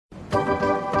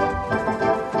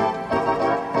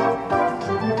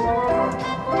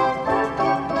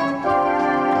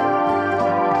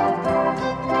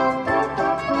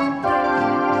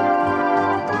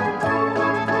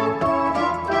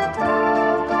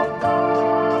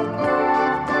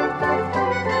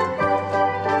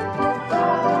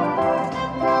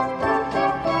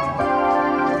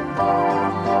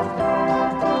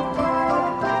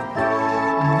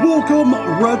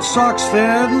Red Sox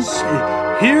fans.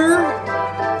 Here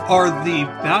are the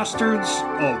bastards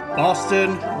of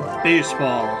Boston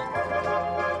baseball.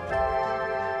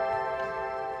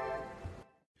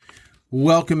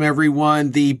 Welcome,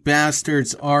 everyone. The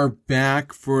bastards are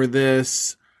back for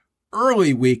this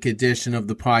early week edition of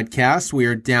the podcast. We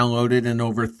are downloaded in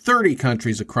over 30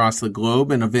 countries across the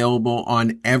globe and available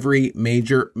on every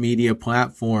major media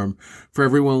platform. For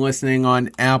everyone listening on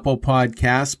Apple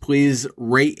Podcasts, please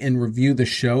rate and review the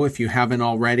show if you haven't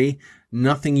already.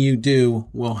 Nothing you do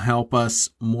will help us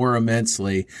more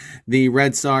immensely. The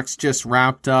Red Sox just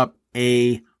wrapped up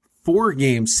a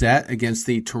 4-game set against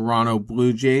the Toronto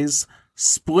Blue Jays,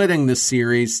 splitting the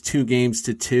series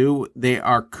 2-2. They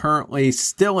are currently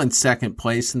still in second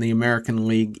place in the American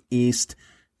League East,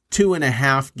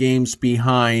 2.5 games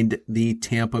behind the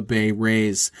Tampa Bay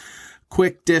Rays.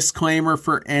 Quick disclaimer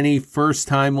for any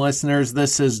first-time listeners,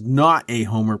 this is not a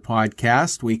Homer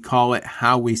podcast. We call it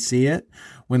How We See It.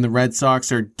 When the Red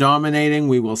Sox are dominating,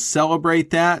 we will celebrate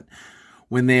that.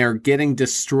 When they are getting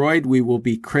destroyed, we will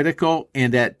be critical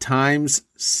and at times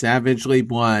savagely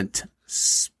blunt.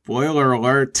 Spoiler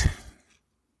alert.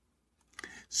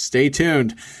 Stay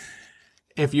tuned.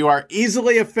 If you are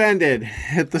easily offended,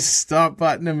 hit the stop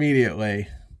button immediately.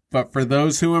 But for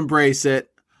those who embrace it,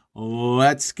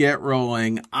 let's get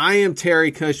rolling. I am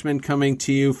Terry Cushman coming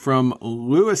to you from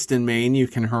Lewiston, Maine. You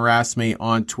can harass me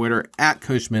on Twitter at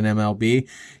CushmanMLB.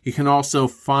 You can also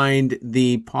find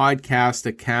the podcast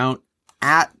account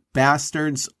at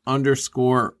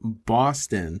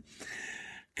bastards_Boston.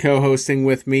 Co-hosting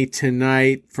with me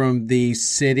tonight from the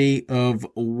city of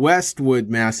Westwood,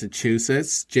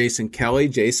 Massachusetts, Jason Kelly.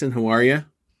 Jason, how are you?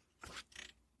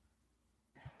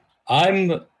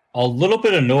 I'm a little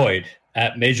bit annoyed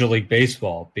at Major League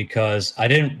Baseball because I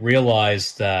didn't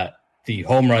realize that the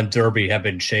Home Run Derby had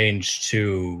been changed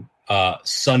to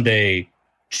Sunday,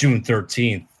 June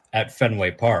 13th at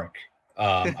Fenway Park.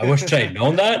 I wish I had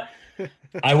known that.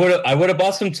 I would have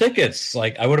bought some tickets.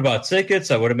 I would have bought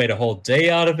tickets. I would have made a whole day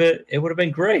out of it. It would have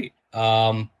been great.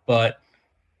 But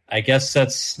I guess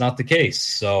that's not the case.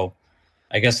 So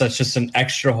I guess that's just an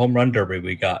extra home run derby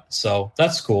we got. So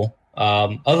that's cool.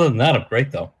 Other than that, I'm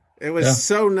great though. It was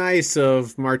so nice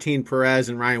of Martin Perez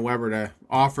and Ryan Weber to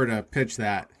offer to pitch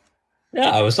that.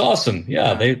 Yeah, it was awesome.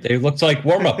 Yeah, they looked like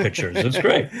warm-up pitchers. It was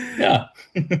great. Yeah.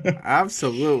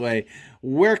 Absolutely.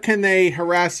 Where can they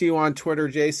harass you on Twitter,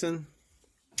 Jason?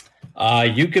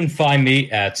 You can find me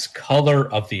at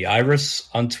Color of the Iris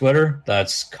on Twitter.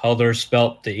 That's color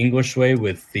spelt the English way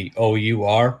with the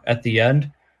O-U-R at the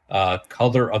end.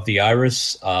 Color of the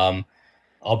Iris. I'll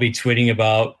be tweeting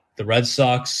about the Red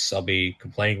Sox. I'll be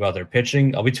complaining about their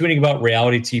pitching. I'll be tweeting about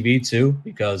reality TV too,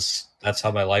 because that's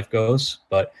how my life goes.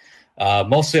 But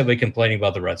mostly I'll be complaining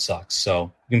about the Red Sox.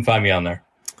 So you can find me on there.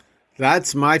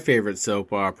 That's my favorite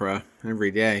soap opera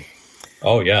every day.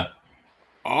 Oh, yeah.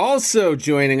 Also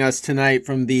joining us tonight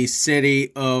from the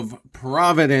city of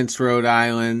Providence, Rhode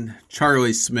Island,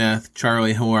 Charlie Smith.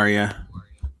 Charlie, how are you?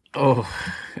 Oh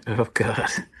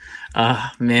God.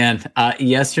 Man,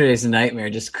 yesterday's nightmare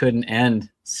just couldn't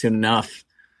end soon enough.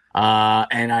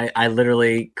 And I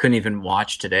literally couldn't even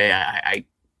watch today. I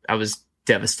was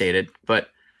devastated, but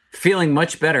feeling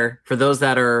much better. For those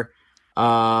that are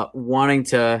wanting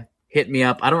to hit me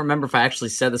up, I don't remember if I actually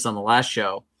said this on the last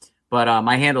show, but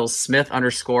my handle is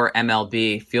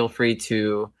Smith_MLB. Feel free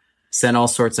to send all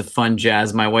sorts of fun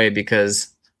jazz my way because,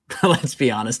 let's be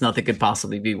honest, nothing could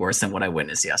possibly be worse than what I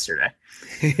witnessed yesterday.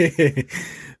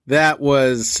 That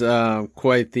was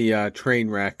quite the train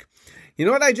wreck. You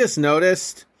know what I just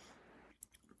noticed?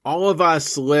 All of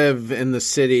us live in the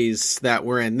cities that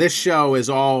we're in. This show is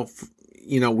all,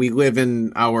 we live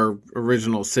in our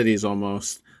original cities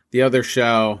almost. The other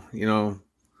show,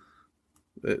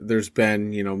 there's been,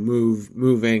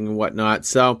 moving and whatnot.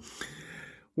 So,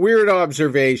 weird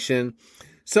observation.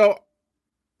 So,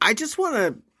 I just want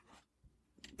to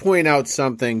point out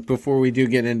something before we do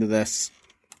get into this.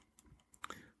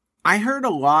 I heard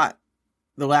a lot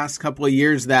the last couple of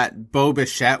years that Bo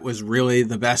Bichette was really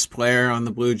the best player on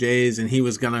the Blue Jays and he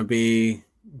was going to be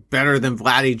better than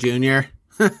Vladdy Jr.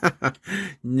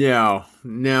 No.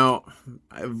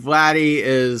 Vladdy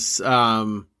is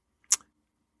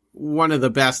one of the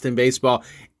best in baseball.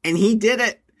 And he did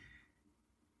it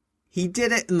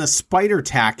in the Spider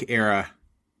Tack era,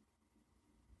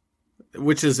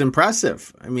 which is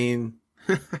impressive. I mean,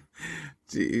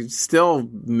 still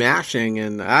mashing,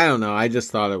 and I don't know. I just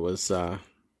thought it was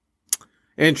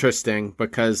interesting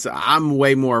because I'm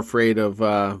way more afraid of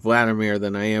Vladimir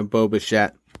than I am Bo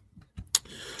Bichette.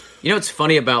 You know what's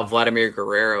funny about Vladimir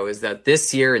Guerrero is that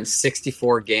this year in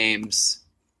 64 games,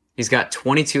 He's got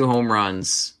 22 home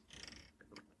runs.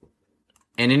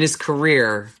 And in his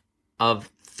career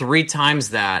of 3 times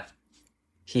that,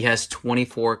 he has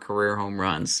 24 career home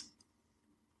runs.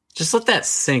 Just let that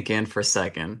sink in for a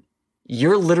second.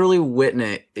 You're literally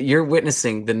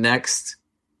witnessing the next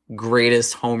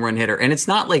greatest home run hitter. And it's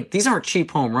not like these aren't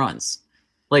cheap home runs.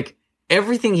 Like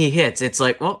everything he hits, it's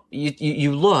like, well,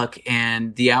 you look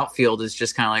and the outfield is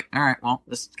just kind of like, all right, well,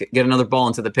 let's get another ball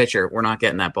into the pitcher. We're not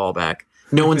getting that ball back.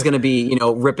 No one's going to be,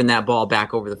 ripping that ball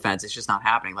back over the fence. It's just not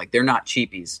happening. Like they're not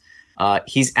cheapies.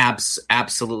 He's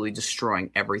absolutely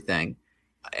destroying everything.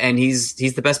 And he's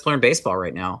the best player in baseball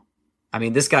right now. I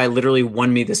mean, this guy literally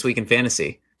won me this week in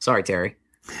fantasy. Sorry, Terry.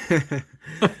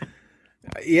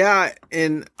 Yeah,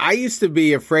 and I used to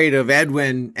be afraid of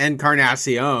Edwin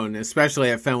Encarnacion, especially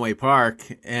at Fenway Park.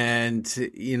 And,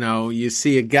 you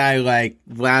see a guy like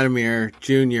Vladimir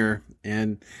Jr.,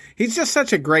 and he's just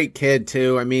such a great kid,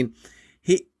 too. I mean,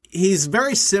 he's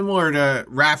very similar to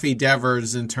Rafi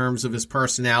Devers in terms of his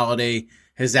personality,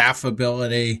 his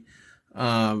affability.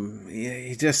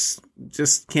 He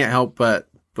just can't help but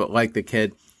like the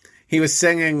kid. He was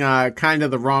singing kind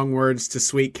of the wrong words to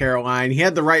Sweet Caroline. He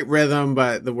had the right rhythm,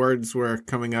 but the words were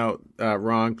coming out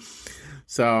wrong.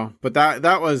 So, but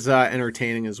that was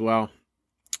entertaining as well.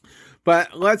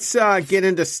 But let's get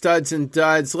into studs and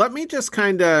duds. Let me just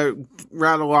kind of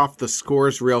rattle off the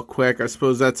scores real quick. I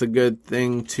suppose that's a good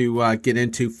thing to get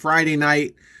into. Friday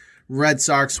night, Red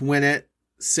Sox win it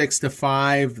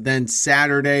 6-5. Then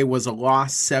Saturday was a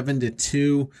loss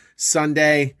 7-2.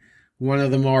 Sunday, one of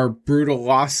the more brutal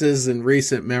losses in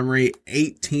recent memory,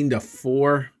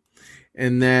 18-4.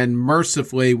 And then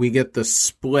mercifully, we get the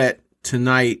split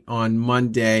tonight on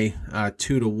Monday,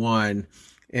 2-1.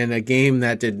 In a game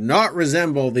that did not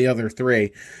resemble the other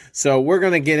 3. So we're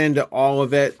going to get into all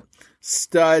of it.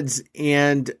 Studs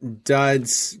and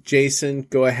duds. Jason,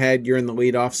 go ahead. You're in the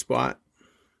leadoff spot.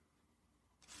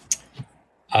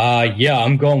 Yeah,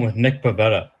 I'm going with Nick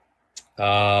Pivetta.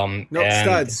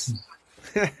 Studs.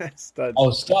 Studs.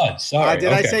 Oh, studs. Sorry.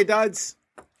 Did I say duds?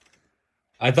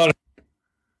 I thought.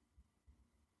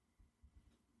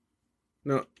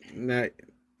 No.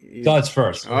 Studs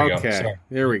first. Okay.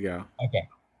 There we go. Okay.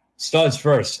 Studs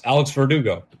first. Alex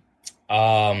Verdugo.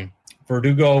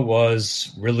 Verdugo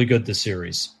was really good this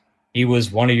series. He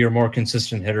was one of your more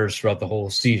consistent hitters throughout the whole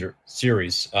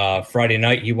series. Friday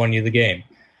night, he won you the game.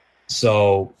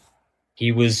 So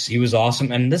he was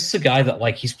awesome. And this is a guy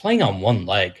that, he's playing on one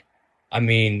leg. I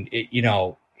mean,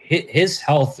 his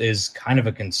health is kind of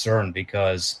a concern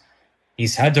because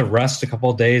he's had to rest a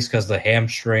couple of days because of the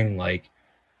hamstring.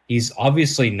 He's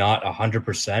obviously not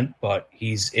 100%, but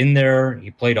he's in there.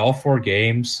 He played all 4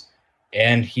 games,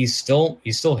 and he's still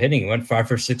hitting. He went 5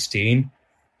 for 16,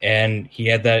 and he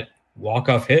had that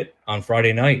walk-off hit on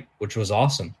Friday night, which was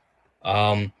awesome.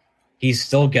 He's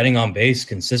still getting on base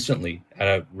consistently at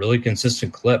a really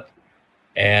consistent clip.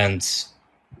 And,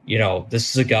 this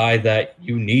is a guy that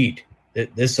you need.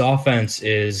 This offense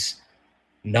is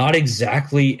not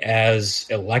exactly as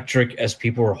electric as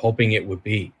people were hoping it would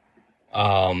be.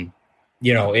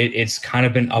 It's kind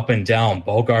of been up and down.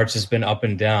 Bogarts has been up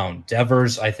and down.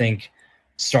 Devers, I think,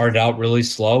 started out really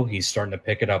slow. He's starting to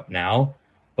pick it up now.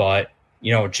 But,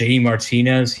 J.D.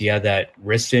 Martinez, he had that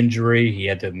wrist injury. He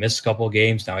had to miss a couple of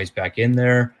games. Now he's back in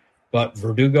there. But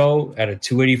Verdugo at a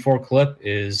 284 clip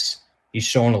he's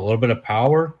showing a little bit of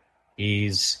power.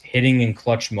 He's hitting in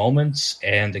clutch moments.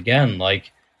 And again,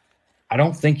 I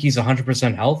don't think he's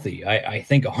 100% healthy. I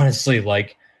think, honestly,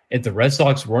 if the Red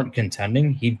Sox weren't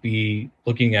contending, he'd be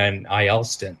looking at an IL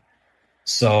stint.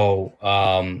 So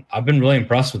I've been really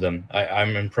impressed with him.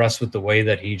 I'm impressed with the way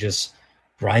that he just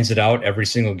grinds it out every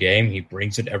single game. He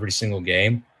brings it every single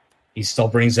game. He still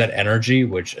brings that energy,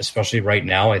 which especially right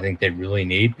now I think they really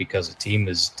need because the team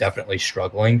is definitely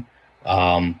struggling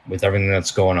with everything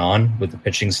that's going on with the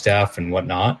pitching staff and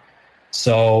whatnot.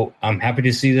 So I'm happy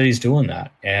to see that he's doing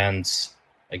that. And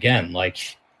again,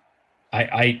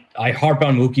 I harp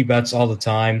on Mookie Betts all the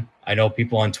time. I know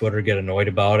people on Twitter get annoyed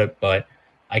about it, but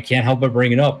I can't help but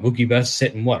bring it up. Mookie Betts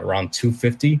sitting around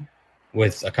 250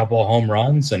 with a couple of home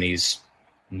runs, and he's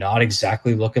not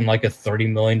exactly looking like a $30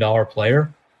 million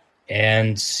player.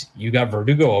 And you got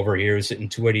Verdugo over here who's hitting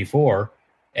 284,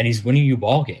 and he's winning you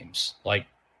ball games.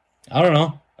 I don't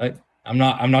know. I'm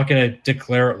not going to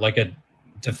declare it a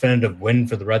definitive win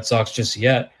for the Red Sox just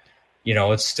yet.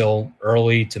 It's still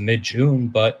early to mid-June,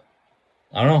 but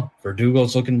I don't know.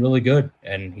 Verdugo's looking really good,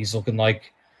 and he's looking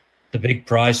like the big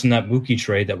prize from that Mookie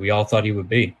trade that we all thought he would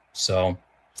be. So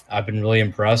I've been really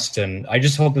impressed, and I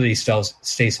just hope that he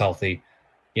stays healthy.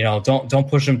 Don't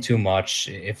push him too much.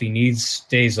 If he needs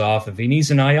days off, if he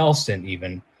needs an IL stint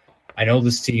even, I know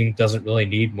this team doesn't really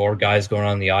need more guys going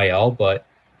on the IL, but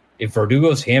if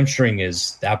Verdugo's hamstring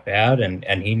is that bad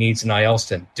and he needs an IL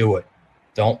stint, do it.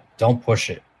 Don't push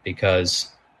it,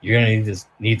 because you're going to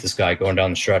need this guy going down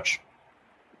the stretch.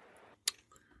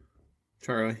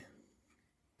 Charlie.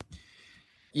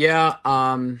 Yeah,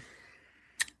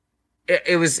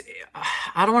 it was,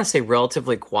 I don't want to say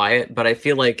relatively quiet, but I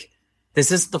feel like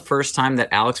this is the first time that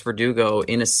Alex Verdugo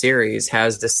in a series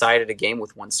has decided a game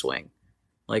with one swing.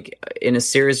 Like in a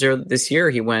series this year,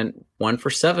 he went 1 for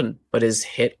 7, but his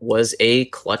hit was a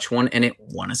clutch one and it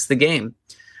won us the game.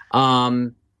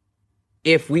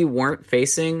 If we weren't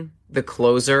facing the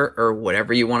closer or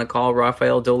whatever you want to call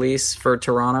Rafael Dolis for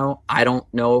Toronto, I don't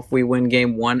know if we win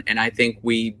game 1, and I think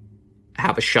we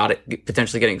have a shot at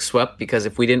potentially getting swept, because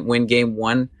if we didn't win game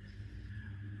 1,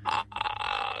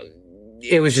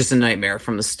 it was just a nightmare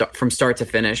from start to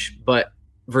finish. But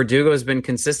Verdugo has been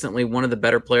consistently one of the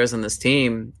better players on this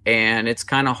team, and it's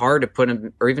kind of hard to put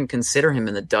him or even consider him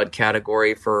in the dud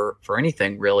category for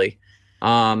anything, really.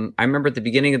 I remember at the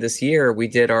beginning of this year, we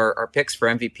did our picks for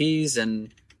MVPs,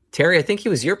 and Terry, I think he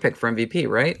was your pick for MVP,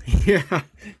 right?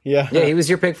 Yeah, he was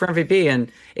your pick for MVP, and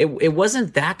it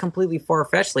wasn't that completely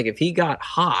far-fetched. Like, if he got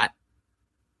hot,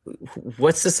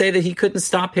 what's to say that he couldn't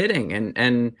stop hitting?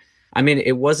 And I mean,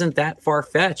 it wasn't that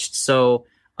far-fetched. So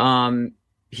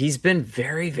he's been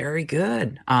very, very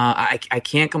good. I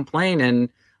can't complain. And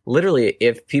literally,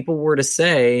 if people were to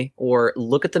say or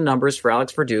look at the numbers for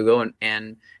Alex Verdugo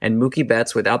and Mookie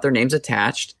Betts without their names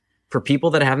attached, for people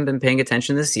that haven't been paying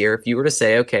attention this year, if you were to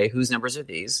say, okay, whose numbers are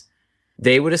these?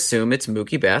 They would assume it's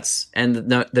Mookie Betts, and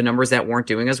the numbers that weren't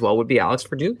doing as well would be Alex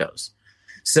Verdugo's.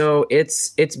 So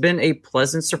it's been a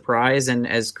pleasant surprise, and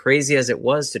as crazy as it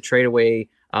was to trade away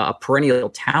a perennial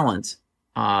talent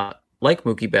like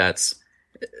Mookie Betts,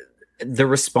 the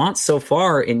response so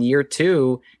far in year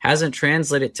 2 hasn't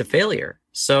translated to failure.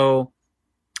 So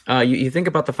you think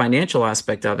about the financial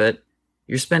aspect of it,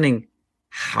 you're spending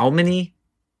how many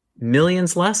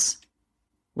millions less?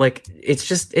 Like,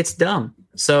 it's dumb.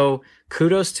 So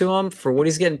kudos to him for what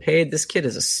he's getting paid. This kid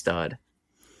is a stud.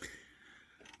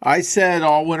 I said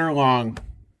all winter long,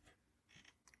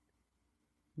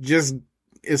 just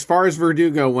as far as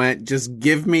Verdugo went, just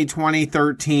give me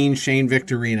 2013 Shane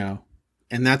Victorino.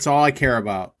 And that's all I care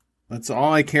about. That's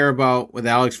all I care about with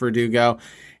Alex Verdugo.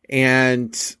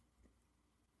 And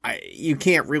you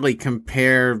can't really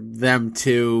compare them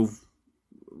two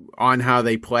on how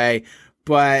they play.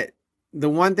 But the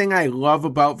one thing I love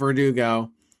about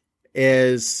Verdugo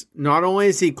is not only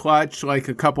is he clutch like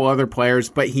a couple other players,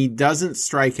 but he doesn't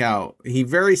strike out. He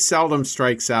very seldom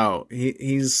strikes out.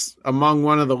 He's among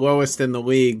one of the lowest in the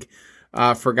league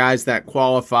for guys that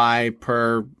qualify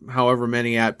per however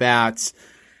many at-bats.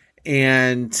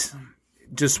 And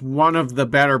just one of the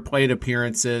better plate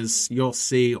appearances you'll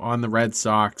see on the Red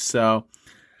Sox. So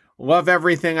love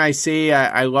everything I see.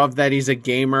 I love that he's a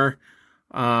gamer.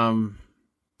 Bogarts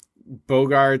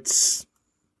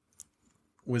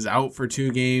was out for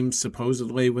 2 games,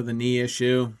 supposedly with a knee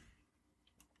issue.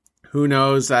 Who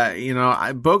knows?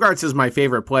 Bogarts is my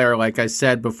favorite player, like I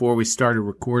said before we started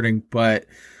recording, but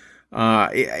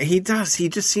he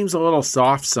just seems a little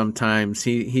soft sometimes.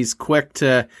 He's quick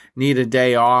to need a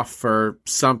day off for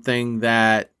something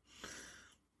that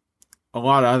a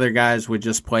lot of other guys would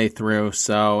just play through.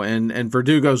 So, and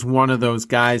Verdugo's one of those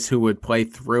guys who would play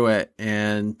through it,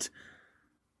 and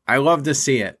I love to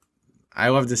see it.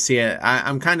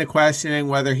 I'm kind of questioning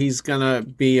whether he's going to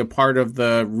be a part of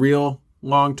the real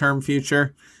long-term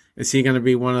future. Is he going to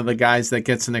be one of the guys that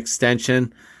gets an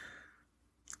extension?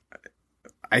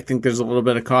 I think there's a little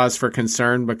bit of cause for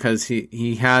concern because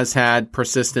he has had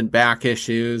persistent back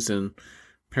issues and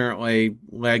apparently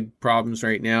leg problems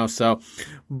right now. So,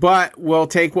 but we'll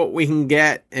take what we can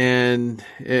get, and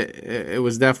it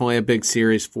was definitely a big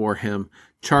series for him.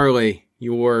 Charlie,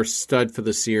 your stud for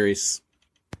the series.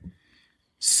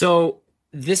 So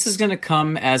this is going to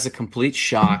come as a complete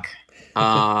shock.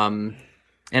 And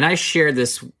I shared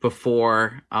this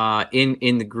before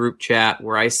in the group chat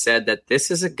where I said that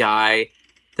this is a guy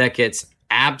that gets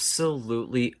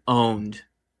absolutely owned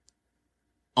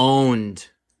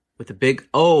with a big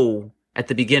O at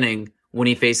the beginning when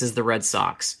he faces the Red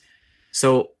Sox.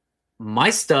 So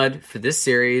my stud for this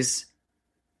series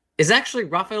is actually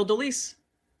Rafael Dolis.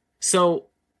 So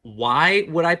why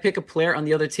would I pick a player on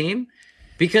the other team?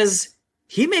 Because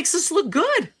he makes us look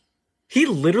good. He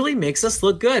literally makes us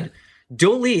look good.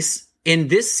 Dolis in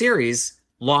this series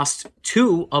lost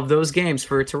 2 of those games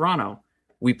for Toronto.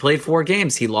 We played 4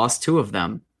 games. He lost 2 of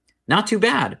them. Not too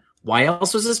bad. Why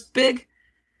else was this big?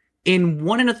 In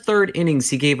 1 1/3 innings,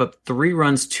 he gave up 3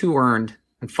 runs, 2 earned,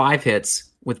 and 5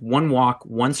 hits. with 1 walk,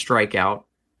 1 strikeout.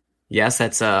 Yes,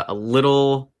 that's a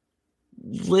little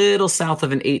south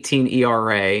of an 18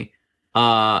 ERA.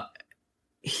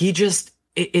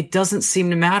 It doesn't seem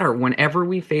to matter. Whenever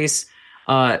we face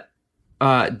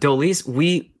Dolis,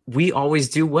 we always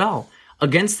do well.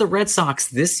 Against the Red Sox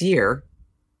this year,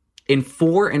 in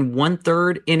 4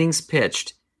 1/3 innings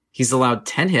pitched, he's allowed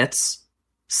 10 hits,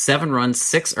 7 runs,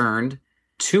 6 earned,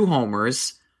 2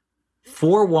 homers,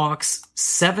 4 walks,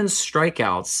 7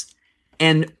 strikeouts,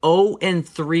 and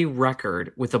 0-3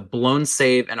 record with a blown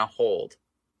save and a hold.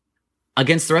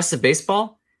 Against the rest of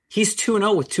baseball, he's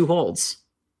 2-0 with 2 holds,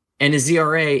 and his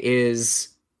ERA is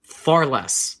far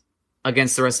less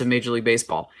against the rest of Major League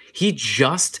Baseball. He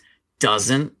just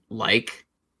doesn't like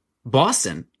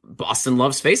Boston. Boston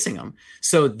loves facing him.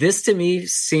 So this to me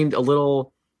seemed a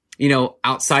little,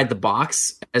 outside the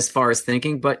box as far as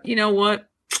thinking, but you know what?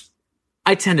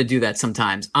 I tend to do that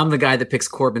sometimes. I'm the guy that picks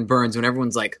Corbin Burns when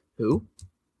everyone's like, who?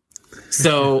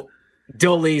 So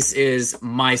Dolis is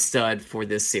my stud for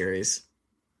this series.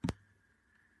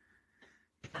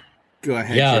 Go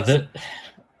ahead.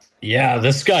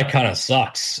 This guy kind of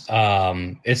sucks.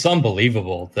 It's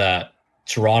unbelievable that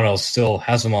Toronto still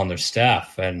has him on their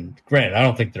staff. And granted, I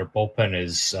don't think their bullpen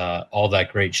is all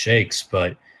that great shakes,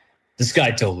 but this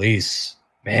guy Dolis,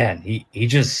 man, he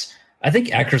just, I think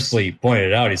Eckersley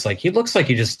pointed out, he's like, he looks like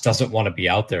he just doesn't want to be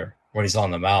out there when he's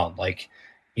on the mound. Like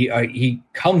he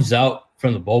comes out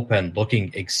from the bullpen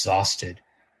looking exhausted.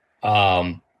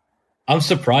 I'm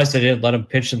surprised they didn't let him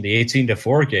pitch in the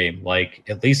 18-4 game. Like,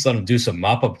 at least let him do some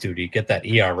mop-up duty, get that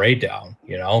ERA down,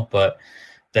 but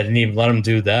they didn't even let him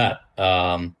do that.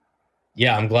 I'm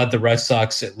glad the Red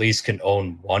Sox at least can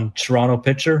own one Toronto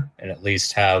pitcher and at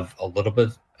least have a little bit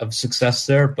of success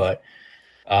there. But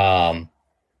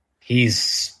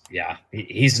he's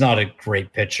not a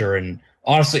great pitcher. And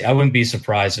honestly, I wouldn't be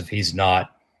surprised if he's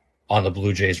not on the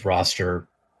Blue Jays roster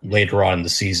later on in the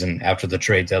season after the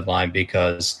trade deadline,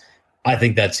 because I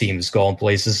think that team is going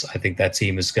places. I think that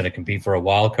team is going to compete for a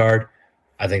wild card.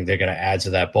 I think they're going to add to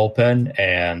that bullpen,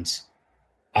 and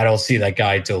I don't see that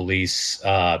guy Dolis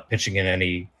pitching in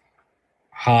any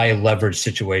high leverage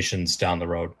situations down the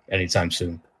road anytime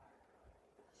soon.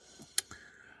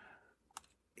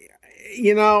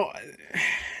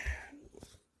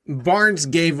 Barnes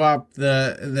gave up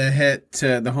the hit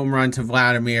to the home run to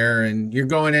Vladimir, and you're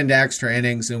going into extra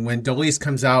innings. And when Dolis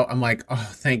comes out, I'm like, oh,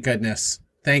 thank goodness.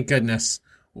 Thank goodness.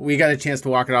 We got a chance to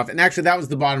walk it off. And actually, that was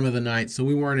the bottom of the ninth, so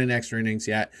we weren't in extra innings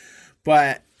yet.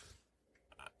 But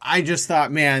I just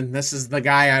thought, man, this is the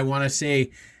guy I want to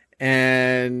see.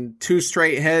 And 2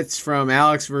 straight hits from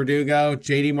Alex Verdugo,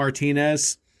 JD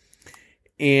Martinez.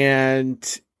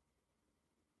 And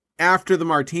after the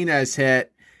Martinez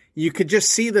hit, you could just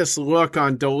see this look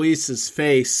on Dolis's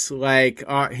face, like,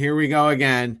 oh, here we go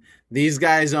again. These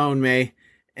guys own me,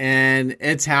 and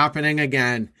it's happening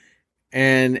again.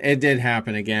 And it did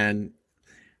happen again.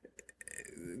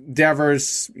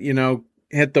 Devers,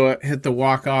 hit the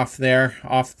walk off there,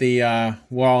 off the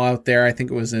wall out there. I think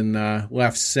it was in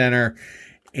left center,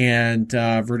 and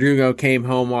Verdugo came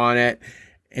home on it,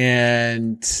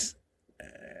 and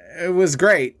it was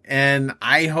great. And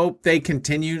I hope they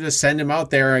continue to send him out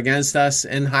there against us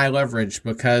in high leverage,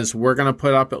 because we're going to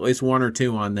put up at least 1 or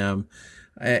 2 on them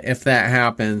if that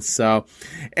happens. So,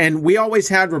 and we always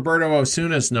had Roberto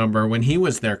Osuna's number when he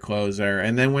was their closer.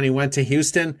 And then when he went to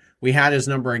Houston, we had his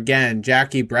number again.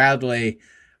 Jackie Bradley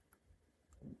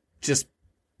just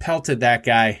pelted that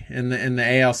guy in the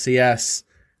ALCS,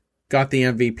 got the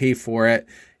MVP for it.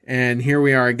 And here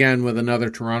we are again with another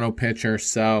Toronto pitcher.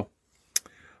 So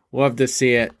love to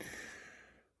see it.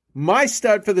 My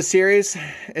stud for the series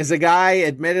is a guy,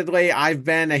 admittedly, I've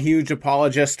been a huge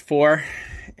apologist for.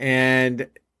 And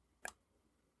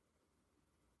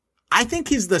I think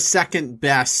he's the second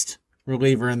best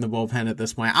reliever in the bullpen at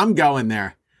this point. I'm going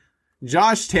there.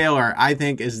 Josh Taylor, I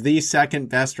think, is the second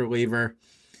best reliever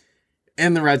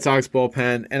in the Red Sox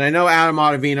bullpen. And I know Adam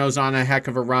Ottavino's on a heck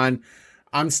of a run.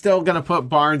 I'm still going to put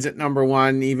Barnes at number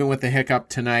 1, even with the hiccup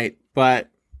tonight.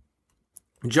 But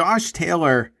Josh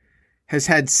Taylor has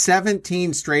had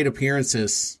 17 straight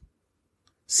appearances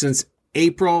since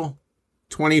April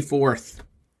 24th.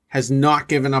 Has not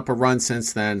given up a run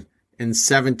since then in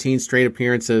 17 straight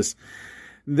appearances.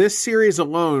 This series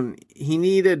alone, he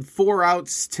needed 4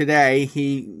 outs today.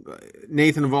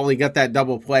 Nathan Eovaldi got that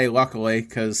double play, luckily,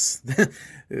 because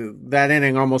that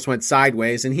inning almost went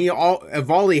sideways. And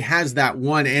Eovaldi has that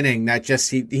one inning that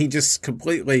he just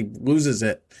completely loses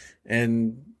it,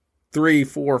 and 3,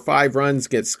 4, 5 runs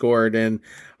get scored. And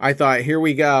I thought, here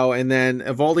we go. And then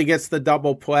Eovaldi gets the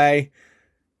double play.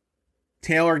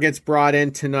 Taylor gets brought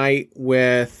in tonight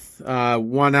with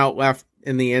 1 out left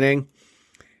in the inning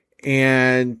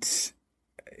and,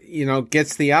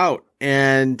 gets the out.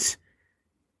 And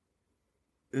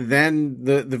then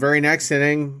the very next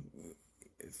inning,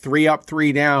 3 up,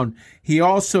 3 down. He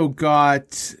also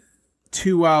got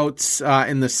 2 outs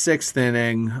in the 6th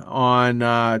inning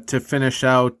to finish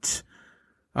out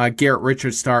Garrett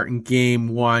Richards' start in Game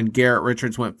 1. Garrett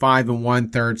Richards went 5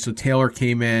 1/3, so Taylor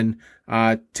came in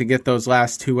to get those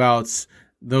last 2 outs.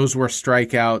 Those were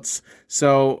strikeouts.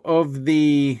 So of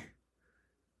the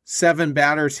 6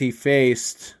 batters he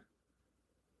faced,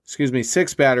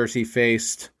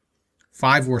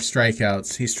 5 were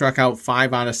strikeouts. He struck out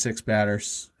 5 out of 6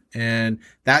 batters. And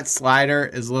that slider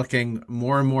is looking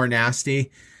more and more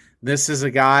nasty. This is a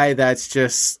guy that's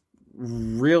just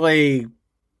really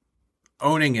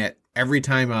owning it every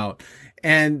time out.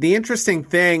 And the interesting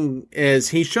thing is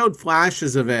he showed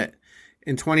flashes of it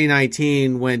in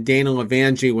 2019 when Dana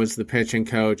Levangie was the pitching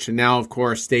coach. And now, of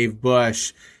course, Dave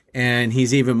Bush. And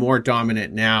he's even more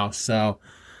dominant now. So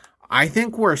I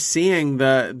think we're seeing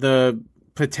the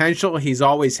potential he's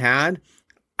always had.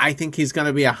 I think he's going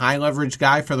to be a high leverage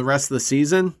guy for the rest of the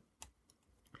season.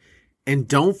 And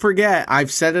don't forget,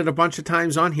 I've said it a bunch of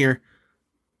times on here,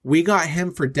 we got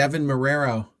him for Devin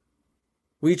Marrero.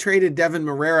 We traded Devin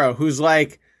Marrero, who's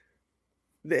like,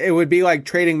 it would be like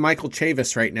trading Michael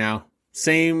Chavis right now.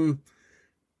 Chavis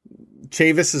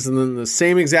is in the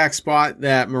same exact spot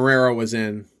that Marrero was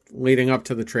in leading up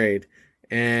to the trade.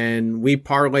 And we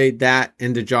parlayed that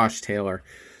into Josh Taylor.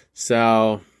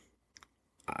 So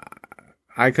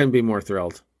I couldn't be more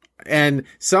thrilled. And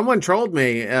someone trolled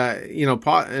me, in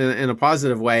a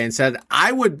positive way and said,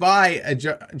 I would buy a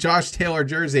Josh Taylor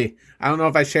jersey. I don't know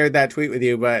if I shared that tweet with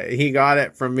you, but he got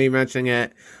it from me mentioning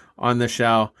it on the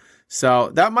show. So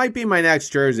that might be my next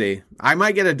jersey. I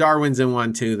might get a Darwinson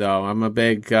one too, though. I'm a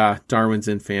big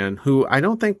Darwinson fan who I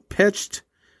don't think pitched,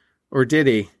 or did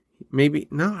he? Maybe.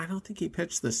 No, I don't think he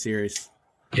pitched this series.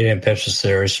 He didn't pitch the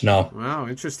series, no. Wow,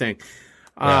 interesting.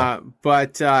 Yeah.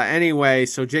 But anyway,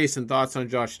 so Jason, thoughts on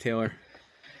Josh Taylor?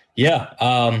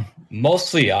 Yeah,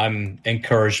 mostly I'm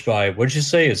encouraged by, what'd you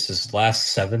say, is his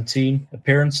last 17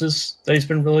 appearances that he's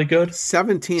been really good?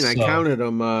 17, I counted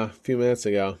them a few minutes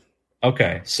ago.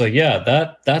 Okay, so yeah,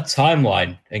 that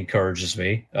timeline encourages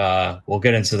me. We'll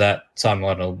get into that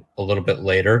timeline a little bit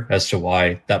later as to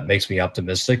why that makes me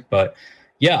optimistic. But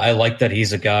yeah, I like that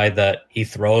he's a guy that he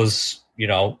throws,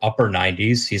 upper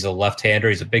 90s. He's a left-hander.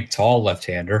 He's a big, tall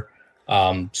left-hander.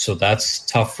 So that's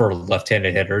tough for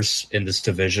left-handed hitters in this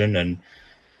division and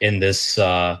in this,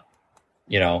 in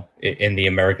the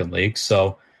American League.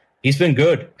 So he's been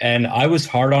good. And I was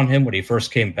hard on him when he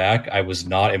first came back. I was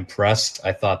not impressed.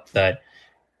 I thought that,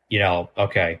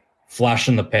 okay, flash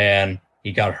in the pan.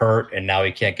 He got hurt and now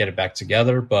he can't get it back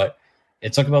together. But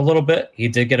it took him a little bit. He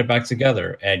did get it back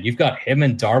together. And you've got him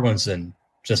and Darwinson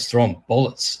just throwing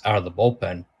bullets out of the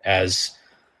bullpen as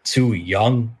two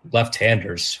young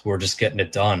left-handers who are just getting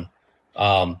it done.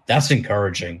 That's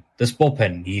encouraging. This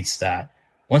bullpen needs that.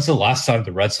 When's the last time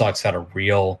the Red Sox had a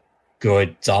real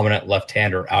good, dominant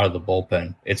left-hander out of the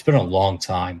bullpen? It's been a long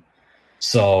time.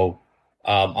 So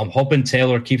I'm hoping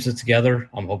Taylor keeps it together.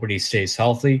 I'm hoping he stays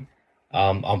healthy.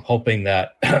 I'm hoping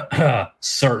that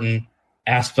certain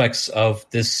aspects of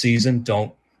this season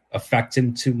don't affect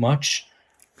him too much.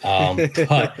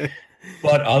 But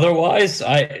otherwise,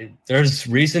 there's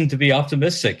reason to be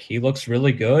optimistic. He looks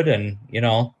really good, and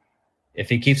if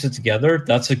he keeps it together,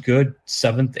 that's a good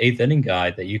 7th, 8th inning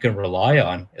guy that you can rely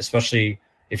on, especially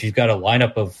if you've got a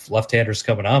lineup of left-handers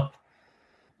coming up.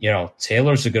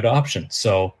 Taylor's a good option.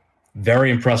 So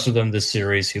very impressed with him this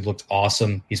series. He looked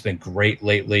awesome. He's been great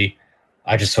lately.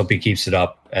 I just hope he keeps it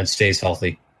up and stays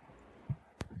healthy.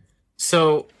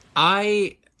 So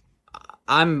I'm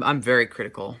very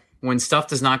critical when stuff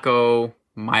does not go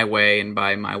my way, and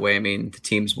by my way I mean the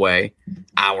team's way,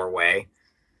 our way.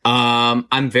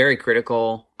 I'm very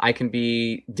critical. I can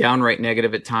be downright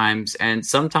negative at times, and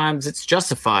sometimes it's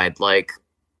justified. Like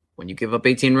when you give up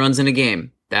 18 runs in a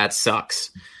game, that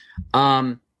sucks.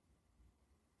 I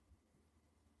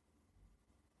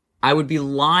would be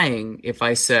lying if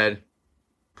I said,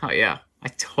 "Oh yeah, I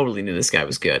totally knew this guy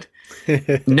was good."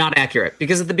 Not accurate,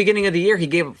 because at the beginning of the year, he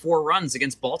gave up 4 runs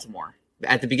against Baltimore.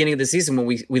 At the beginning of the season, when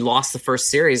we lost the first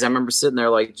series, I remember sitting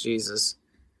there like, Jesus,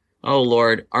 oh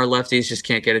Lord, our lefties just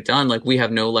can't get it done. Like, we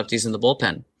have no lefties in the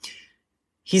bullpen.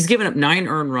 He's given up 9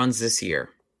 earned runs this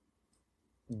year.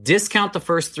 Discount the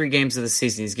first 3 games of the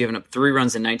season. He's given up 3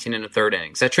 runs in 19 1/3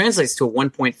 innings. That translates to a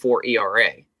 1.4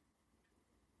 ERA.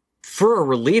 For a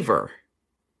reliever,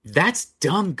 that's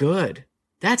dumb good.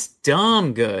 That's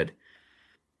dumb good.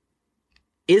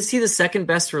 Is he the second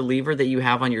best reliever that you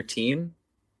have on your team?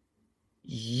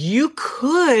 You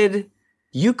could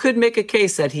make a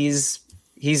case that he's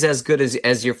as good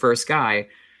as your first guy.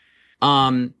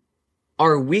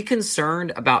 Are we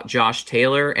concerned about Josh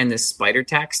Taylor and this spider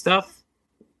tack stuff?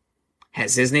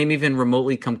 Has his name even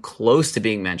remotely come close to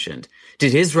being mentioned?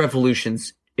 Did his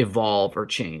revolutions evolve or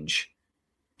change?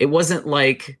 It wasn't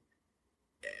like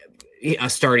a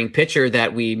starting pitcher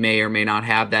that we may or may not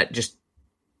have that just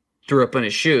threw up in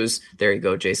his shoes. There you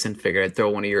go, Jason. Figured I'd throw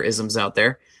one of your isms out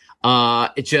there. I'm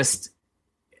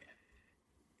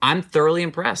thoroughly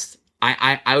impressed.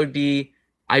 I'd be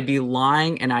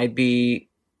lying and I'd be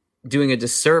doing a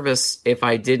disservice if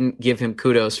I didn't give him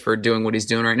kudos for doing what he's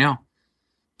doing right now.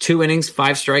 2 innings,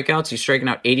 5 strikeouts. He's striking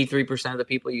out 83% of the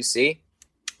people you see.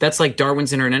 That's like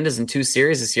Darwinzon Hernandez in 2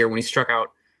 series this year when he struck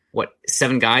out,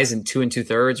 7 guys in 2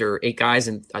 2/3 or 8 guys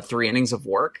in 3 innings of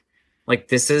work. Like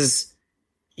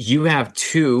you have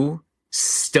 2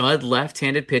 stud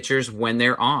left-handed pitchers when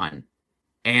they're on.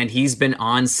 And he's been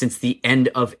on since the end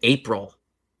of April.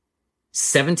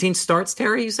 17 starts,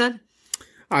 Terry, you said?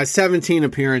 17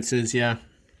 appearances, yeah.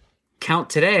 Count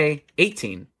today,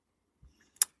 18.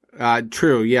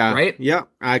 True, yeah. Right? Yeah,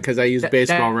 because I use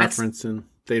baseball reference and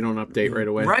they don't update right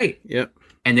away. Right. Yep.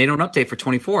 And they don't update for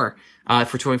 24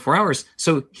 hours.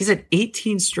 So he's had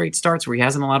 18 straight starts where he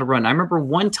hasn't allowed a run. I remember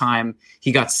one time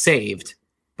he got saved,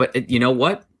 but you know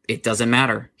what? It doesn't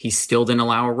matter. He still didn't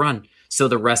allow a run. So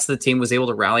the rest of the team was able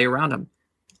to rally around him.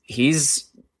 If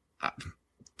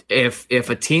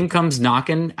a team comes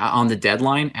knocking on the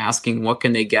deadline asking what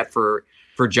can they get for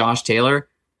Josh Taylor,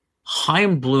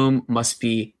 Chaim Bloom must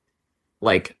be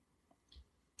like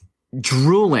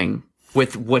drooling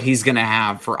with what he's going to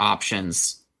have for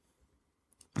options.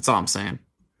 That's all I'm saying.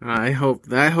 I hope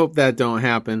that don't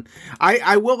happen.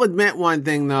 I will admit one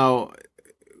thing though.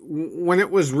 When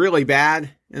it was really bad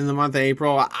in the month of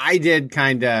April, I did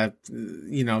kind of,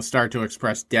 start to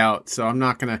express doubt. So I'm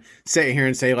not going to sit here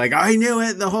and say like, I knew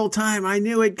it the whole time. I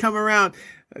knew it'd come around.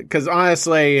 Because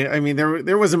honestly, I mean,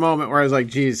 there was a moment where I was like,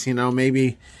 geez,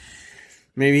 maybe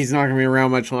he's not going to be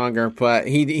around much longer. But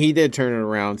he did turn it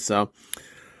around. So,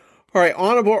 all right,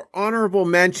 honorable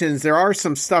mentions. There are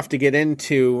some stuff to get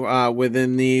into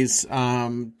within these.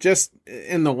 Just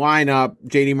in the lineup,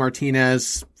 JD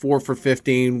Martinez, 4 for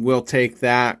 15. We'll take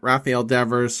that. Rafael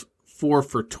Devers, 4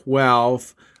 for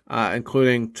 12,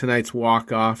 including tonight's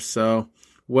walk-off. So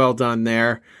well done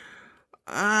there.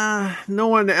 No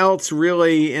one else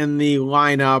really in the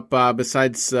lineup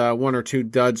besides 1 or 2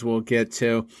 duds we'll get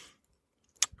to.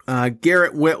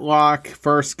 Garrett Whitlock,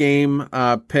 first game,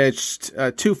 pitched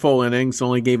 2 full innings,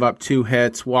 only gave up 2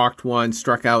 hits, walked 1,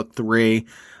 struck out 3.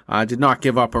 Did not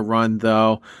give up a run,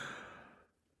 though.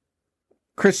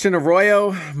 Christian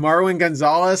Arroyo, Marwin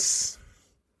Gonzalez,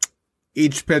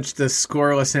 each pitched a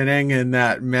scoreless inning in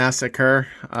that massacre.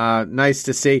 Nice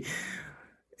to see.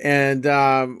 And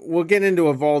we'll get into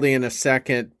Eovaldi in a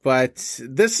second, but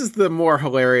this is the more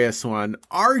hilarious one.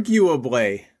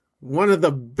 Arguably, one of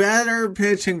the better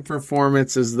pitching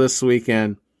performances this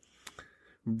weekend.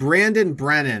 Brandon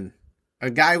Brennan, a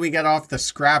guy we got off the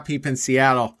scrap heap in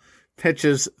Seattle,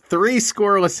 pitches 3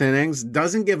 scoreless innings,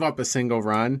 doesn't give up a single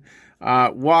run,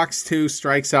 walks 2,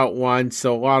 strikes out 1,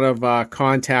 so a lot of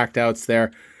contact outs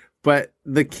there. But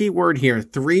the key word here,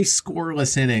 3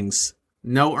 scoreless innings,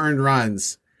 no earned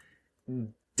runs,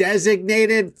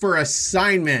 designated for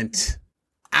assignment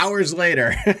hours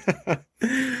later.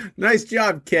 Nice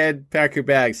job, kid. Pack your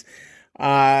bags.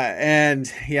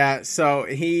 And yeah, so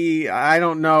I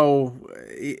don't know.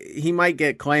 He might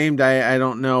get claimed. I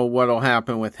don't know what'll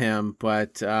happen with him,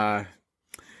 but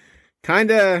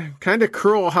kind of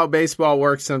cruel how baseball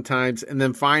works sometimes. And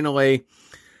then finally,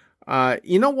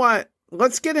 you know what?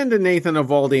 Let's get into Nathan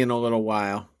Eovaldi in a little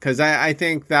while, because I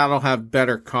think that'll have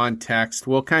better context.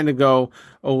 We'll kind of go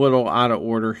a little out of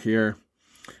order here.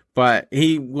 But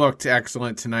he looked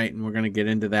excellent tonight, and we're going to get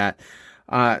into that.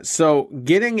 So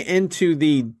getting into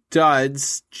the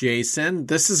duds, Jason,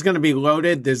 this is going to be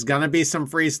loaded. There's going to be some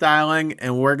freestyling,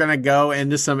 and we're going to go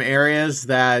into some areas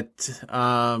that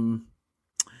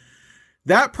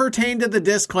that pertain to the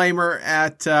disclaimer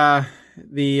at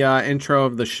the intro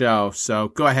of the show. So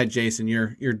go ahead, Jason.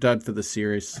 You're dud for the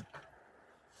series.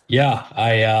 Yeah,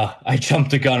 I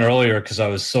jumped the gun earlier because I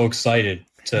was so excited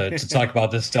to talk about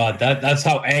this stud. That's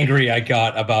how angry I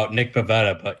got about Nick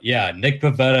Pivetta. But yeah, Nick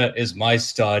Pivetta is my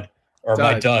stud, or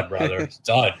my dud rather.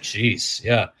 Dud, jeez,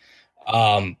 yeah.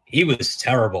 He was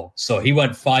terrible. So he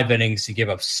went 5 innings. He gave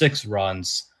up 6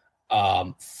 runs,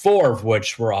 4 of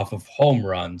which were off of home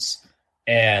runs.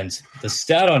 And the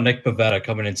stat on Nick Pivetta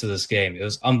coming into this game, it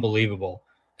was unbelievable.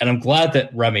 And I'm glad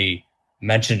that Remy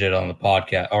mentioned it on the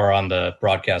podcast or on the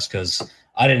broadcast because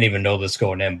I didn't even know this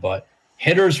going in, but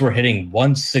hitters were hitting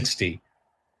 160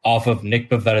 off of Nick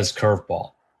Pivetta's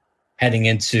curveball heading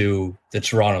into the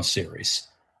Toronto series.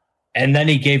 And then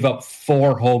he gave up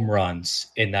 4 home runs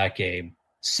in that game,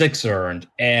 6 earned.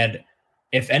 And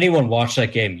if anyone watched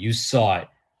that game, you saw it.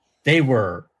 They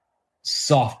were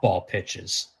softball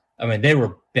pitches. I mean, they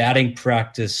were batting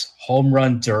practice, home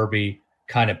run derby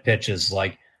kind of pitches,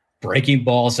 like breaking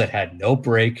balls that had no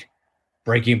break,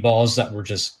 breaking balls that were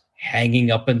just hanging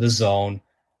up in the zone.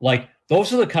 Like,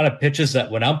 those are the kind of pitches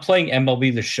that when I'm playing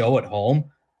MLB The Show at home,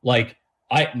 like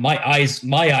my eyes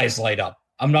light up.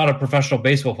 I'm not a professional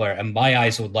baseball player, and my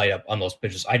eyes would light up on those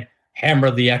pitches. I'd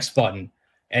hammer the X button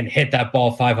and hit that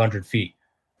ball 500 feet.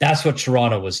 That's what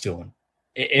Toronto was doing.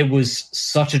 It was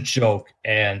such a joke,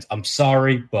 and I'm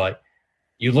sorry, but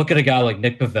you look at a guy like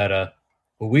Nick Pivetta,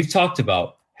 who we've talked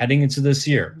about heading into this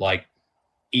year, like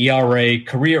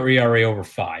career ERA over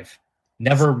 5.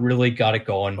 Never really got it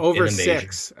going. Over in the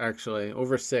 6, actually.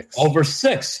 Over 6. Over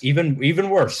 6, even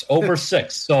worse. Over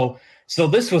 6. So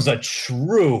this was a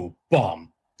true bum.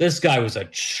 This guy was a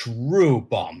true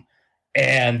bum.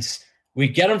 And we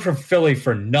get him from Philly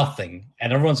for nothing.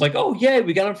 And everyone's like, oh, yeah,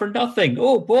 we got him for nothing.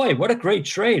 Oh, boy, what a great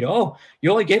trade. Oh,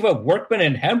 you only gave up Workman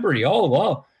and Hembree. Oh,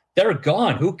 well, they're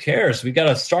gone. Who cares? We got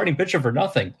a starting pitcher for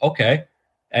nothing. Okay.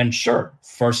 And sure,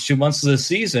 first 2 months of the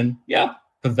season, yeah,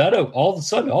 Pivetta, all of a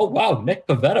sudden, oh, wow, Nick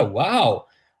Pivetta, wow,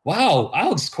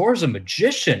 Alex Cora's a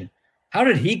magician. How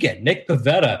did he get Nick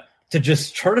Pivetta to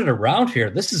just turn it around here?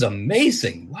 This is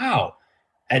amazing. Wow.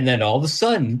 And then all of a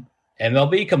sudden,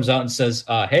 MLB comes out and says,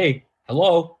 hey,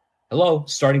 hello,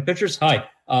 starting pitchers, hi.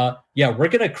 Yeah, we're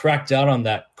going to crack down on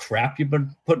that crap you've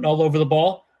been putting all over the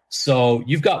ball. So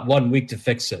you've got 1 week to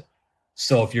fix it.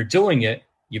 So if you're doing it,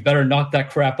 you better knock that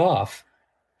crap off.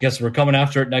 Guess we're coming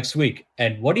after it next week.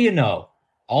 And what do you know?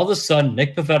 All of a sudden,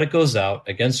 Nick Pivetta goes out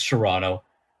against Toronto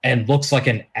and looks like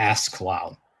an ass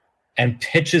clown and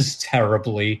pitches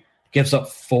terribly, gives up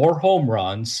 4 home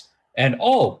runs, and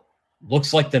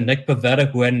looks like the Nick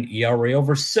Pivetta who had an ERA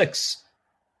over 6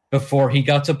 before he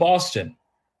got to Boston.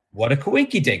 What a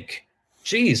coinkydink.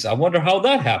 Geez, I wonder how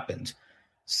that happened.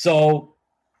 So,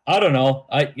 I don't know.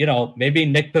 Maybe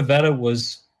Nick Pivetta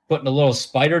was putting a little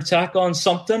spider tack on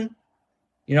something.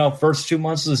 First 2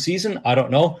 months of the season, I don't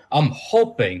know. I'm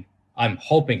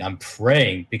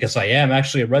praying, because I am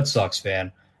actually a Red Sox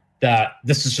fan, that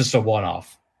this is just a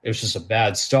one-off. It was just a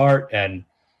bad start, and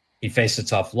he faced a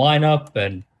tough lineup,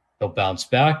 and he'll bounce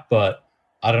back. But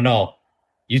I don't know.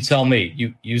 You tell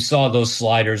me. You saw those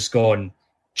sliders going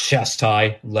chest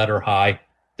high, letter high,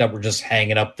 that were just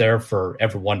hanging up there for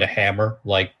everyone to hammer.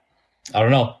 Like, I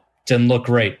don't know. Didn't look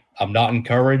great. I'm not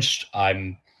encouraged.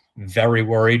 I'm very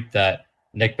worried that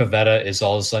Nick Pivetta is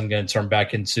all of a sudden going to turn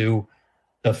back into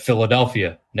the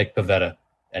Philadelphia Nick Pivetta,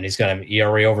 and he's got an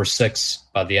ERA over 6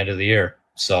 by the end of the year.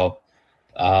 So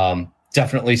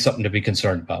definitely something to be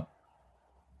concerned about.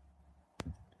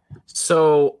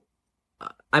 So,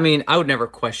 I mean, I would never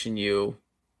question you're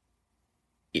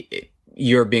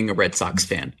being a Red Sox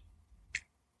fan.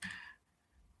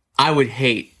 I would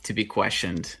hate to be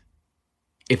questioned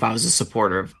if I was a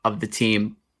supporter of the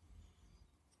team.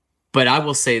 But I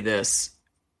will say this.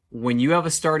 When you have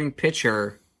a starting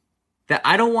pitcher that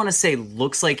I don't want to say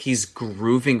looks like he's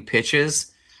grooving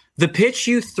pitches, the pitch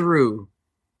you threw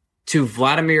to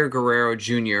Vladimir Guerrero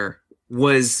Jr.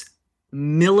 was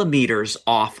millimeters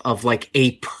off of like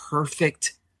a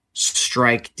perfect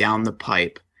strike down the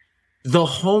pipe. The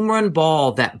home run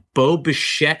ball that Bo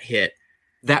Bichette hit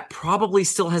that probably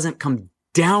still hasn't come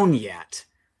down yet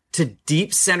to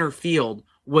deep center field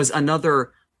was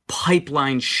another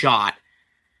pipeline shot.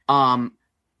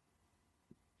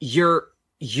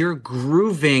 You're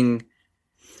grooving.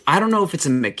 I don't know if it's a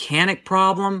mechanic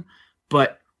problem,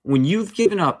 but when you've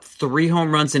given up 3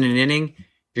 home runs in an inning,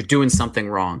 you're doing something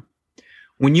wrong.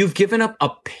 When you've given up a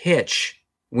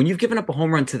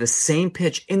home run to the same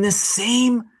pitch in the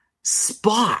same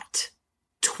spot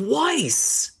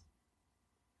twice,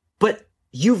 but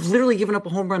you've literally given up a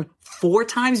home run 4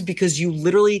 times because you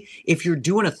literally, if you're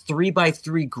doing a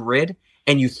 3x3 grid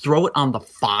and you throw it on the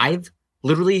 5,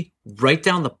 literally right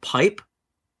down the pipe,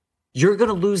 you're going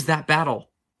to lose that battle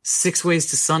 6 ways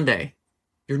to Sunday.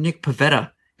 You're Nick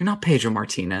Pivetta. You're not Pedro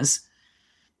Martinez.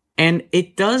 And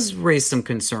it does raise some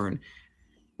concern.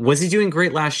 Was he doing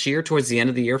great last year towards the end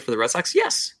of the year for the Red Sox?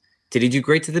 Yes. Did he do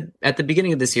great at the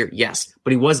beginning of this year? Yes.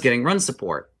 But he was getting run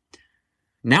support.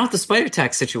 Now with the spider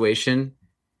tack situation,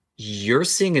 you're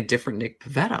seeing a different Nick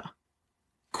Pivetta.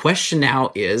 Question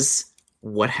now is,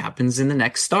 what happens in the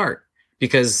next start?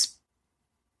 Because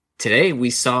today we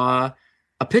saw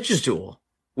a pitcher's duel,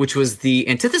 which was the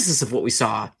antithesis of what we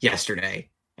saw yesterday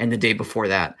and the day before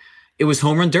that. It was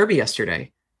home run derby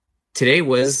yesterday. Today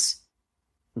was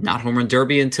not home run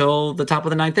derby until the top of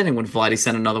the ninth inning when Vladdy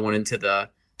sent another one into the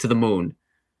moon.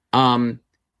 I'm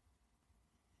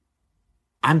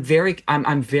very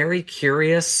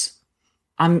curious.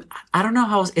 I don't know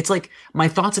how it's like my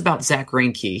thoughts about Zach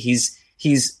Greinke.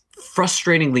 He's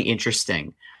frustratingly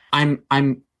interesting.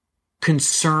 I'm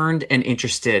concerned and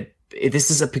interested.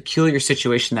 This is a peculiar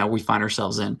situation that we find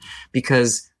ourselves in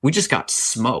because we just got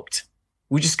smoked.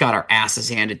 We just got our asses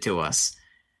handed to us.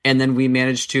 And then we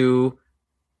managed to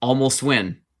almost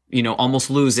win, almost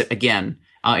lose it again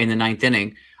in the ninth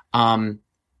inning. I'm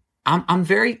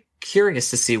very curious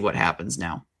to see what happens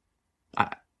now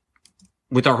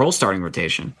with our whole starting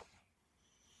rotation.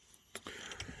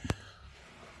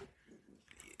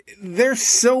 There's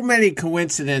so many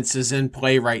coincidences in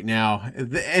play right now.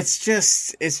 It's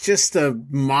just a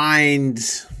mind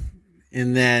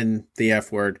and then the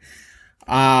F word.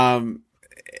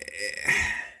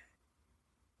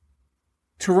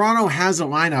 Toronto has a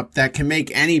lineup that can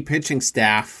make any pitching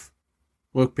staff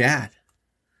look bad.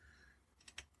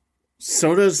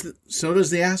 So does the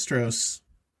Astros.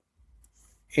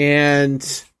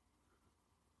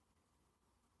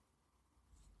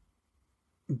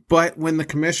 But when the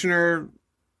commissioner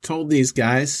told these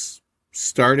guys,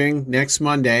 starting next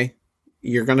Monday,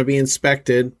 you're going to be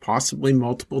inspected possibly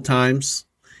multiple times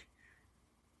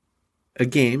a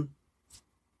game,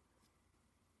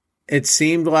 it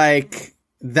seemed like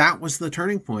that was the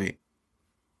turning point.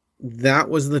 That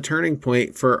was the turning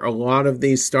point for a lot of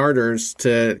these starters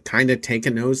to kind of take a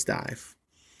nosedive.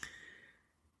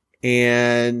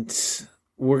 And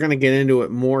we're going to get into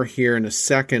it more here in a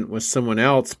second with someone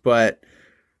else, but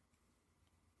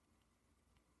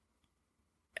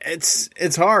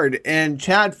it's hard. And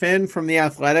Chad Finn from The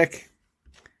Athletic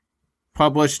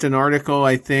published an article,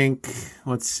 I think,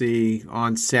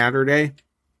 on Saturday.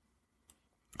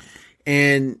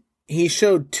 And he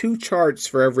showed two charts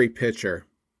for every pitcher.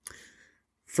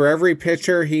 For every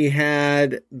pitcher, he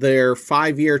had their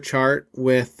 5-year chart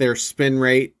with their spin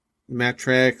rate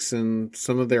metrics and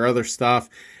some of their other stuff.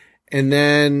 And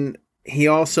then he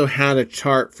also had a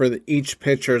chart for each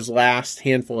pitcher's last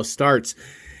handful of starts.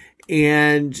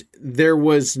 And there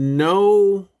was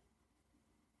nothing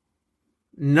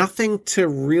to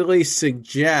really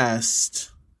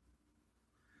suggest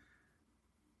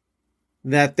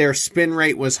that their spin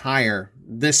rate was higher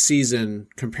this season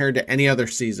compared to any other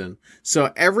season.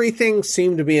 So everything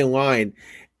seemed to be in line.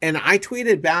 And I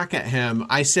tweeted back at him.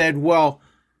 I said, well,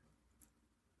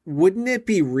 wouldn't it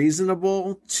be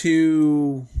reasonable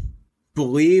to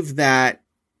believe that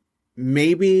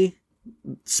maybe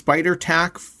spider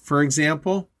tack, for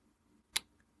example,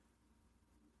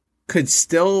 could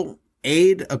still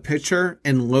aid a pitcher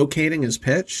in locating his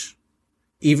pitch,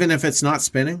 even if it's not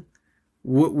spinning?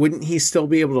 Wouldn't he still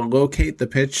be able to locate the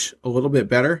pitch a little bit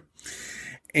better?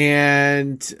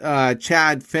 And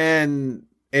Chad Finn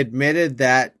admitted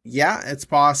that, yeah, it's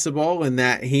possible, and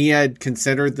that he had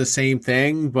considered the same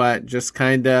thing, but just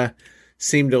kind of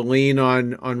seemed to lean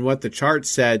on what the chart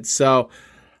said. So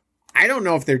I don't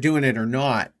know if they're doing it or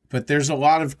not, but there's a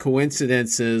lot of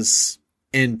coincidences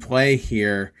in play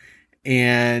here,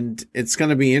 and it's going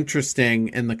to be interesting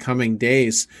in the coming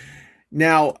days.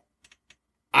 Now,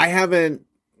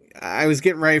 I was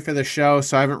getting ready for the show,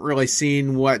 so I haven't really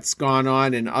seen what's gone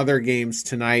on in other games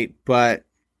tonight, but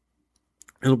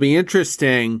it'll be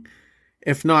interesting,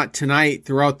 if not tonight,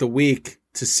 throughout the week,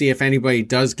 to see if anybody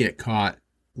does get caught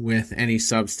with any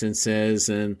substances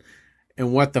and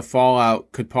what the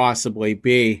fallout could possibly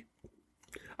be.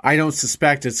 I don't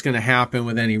suspect it's going to happen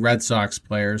with any Red Sox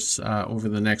players over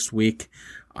the next week.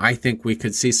 I think we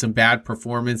could see some bad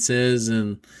performances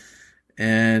and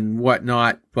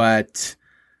whatnot, but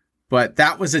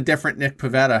that was a different Nick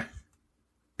Pivetta,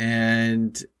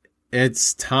 and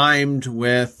it's timed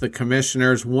with the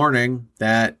commissioner's warning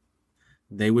that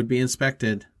they would be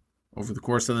inspected over the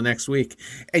course of the next week.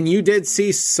 And you did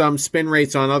see some spin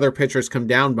rates on other pitchers come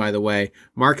down, by the way.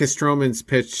 Marcus Stroman's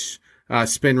pitch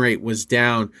spin rate was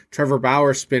down. Trevor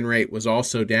Bauer's spin rate was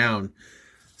also down.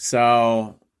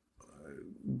 So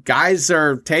guys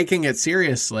are taking it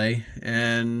seriously,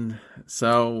 and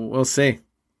so we'll see.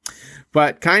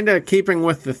 But kind of keeping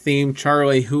with the theme,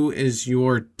 Charlie, who is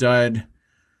your dud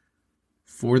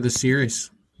for the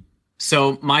series?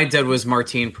 So my dud was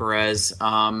Martin Perez.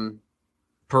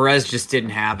 Perez just didn't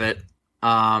have it.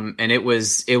 And it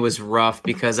was rough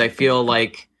because I feel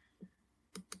like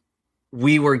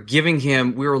we were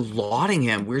lauding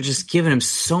him. We were just giving him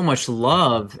so much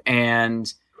love.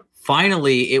 And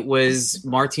finally it was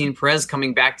Martin Perez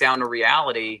coming back down to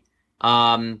reality.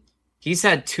 He's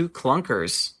had 2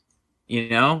 clunkers,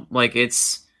 like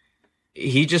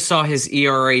he just saw his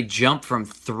ERA jump from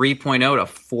 3.0 to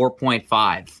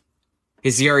 4.5.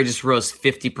 His ERA just rose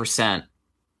 50%.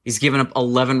 He's given up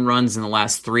 11 runs in the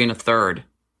last 3 1/3.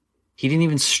 He didn't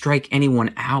even strike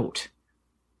anyone out.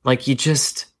 Like, it's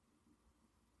just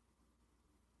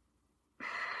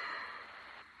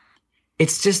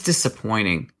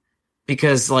disappointing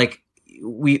because, like,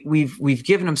 we've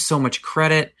given him so much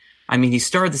credit. I mean, he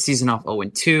started the season off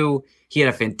 0-2. He had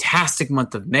a fantastic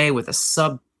month of May with a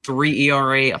sub-3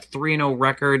 ERA, a 3-0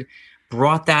 record,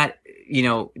 brought that,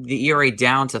 the ERA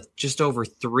down to just over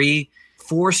 3,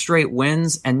 4 straight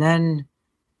wins, and then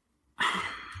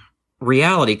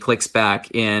reality clicks back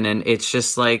in, and it's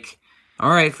just like,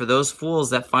 all right, for those fools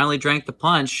that finally drank the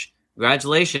punch,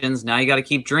 congratulations, now you got to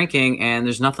keep drinking, and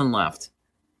there's nothing left.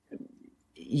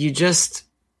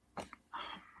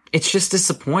 It's just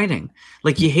disappointing.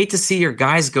 Like, you hate to see your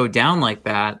guys go down like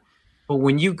that, but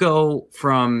when you go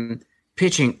from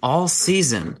pitching all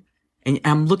season, and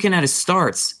I'm looking at his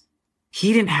starts,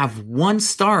 he didn't have one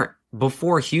start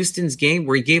before Houston's game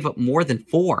where he gave up more than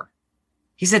 4.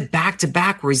 He's had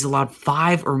back-to-back where he's allowed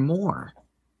 5 or more.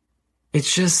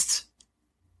 It's just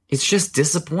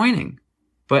disappointing.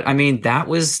 But, I mean, that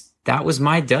was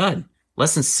my dud.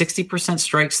 Less than 60%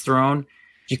 strikes thrown.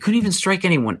 You couldn't even strike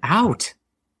anyone out.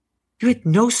 You had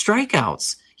no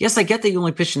strikeouts. Yes, I get that you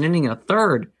only pitched an inning and a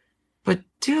third, but,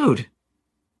 dude,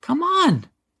 come on.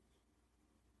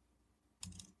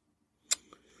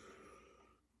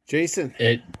 Jason.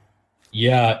 It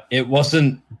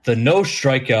wasn't, the no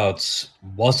strikeouts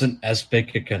wasn't as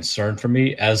big a concern for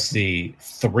me as the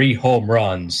 3 home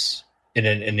runs in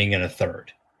an inning and a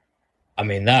third. I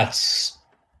mean, that's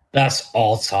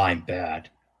all-time bad.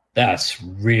 That's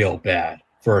real bad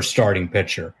for a starting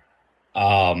pitcher.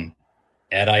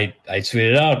 And I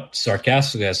tweeted out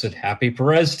sarcastically, I said, Happy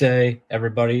Perez Day,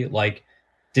 everybody. Like,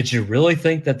 did you really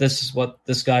think that this is what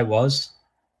this guy was?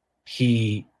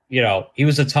 He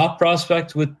was a top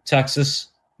prospect with Texas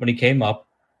when he came up,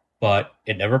 but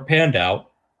it never panned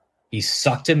out. He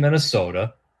sucked in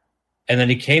Minnesota. And then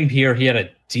he came here. He had a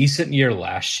decent year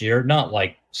last year, not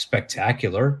like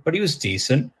spectacular, but he was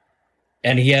decent.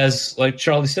 And he has, like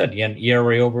Charlie said, he had an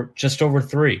ERA just over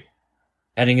 3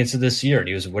 heading into this year. And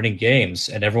he was winning games.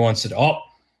 And everyone said, oh,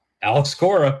 Alex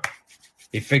Cora,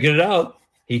 he figured it out.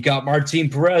 He got Martin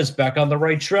Perez back on the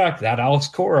right track. That Alex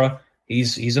Cora,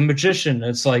 he's a magician.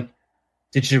 It's like,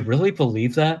 did you really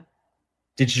believe that?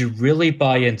 Did you really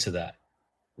buy into that?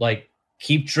 Like,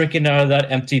 keep drinking out of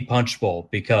that empty punch bowl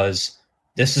because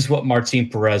this is what Martin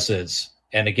Perez is.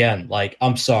 And again, like,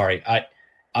 I'm sorry.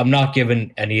 I'm not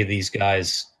giving any of these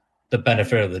guys the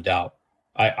benefit of the doubt.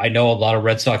 I know a lot of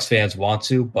Red Sox fans want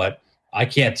to, but I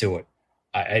can't do it.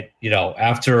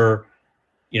 After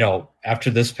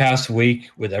this past week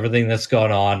with everything that's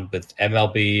gone on with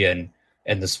MLB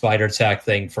and the spider tack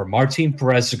thing, for Martin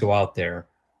Perez to go out there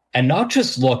and not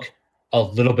just look a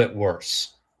little bit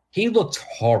worse. He looked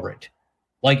horrid.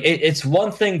 Like, it's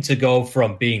one thing to go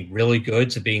from being really good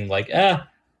to being like, a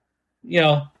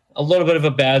little bit of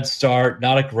a bad start,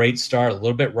 not a great start, a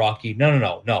little bit rocky.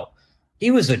 No. He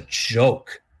was a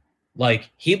joke. Like,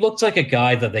 he looked like a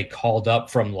guy that they called up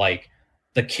from, like,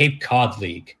 the Cape Cod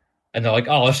League. And they're like,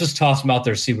 oh, let's just toss him out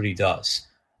there, see what he does.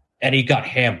 And he got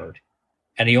hammered.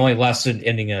 And he only lasted an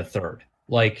inning and a third.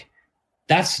 Like,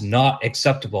 that's not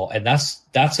acceptable. And that's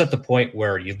at the point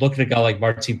where you look at a guy like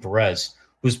Martin Perez,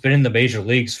 who's been in the major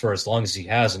leagues for as long as he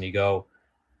has, and you go,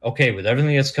 okay, with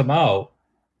everything that's come out,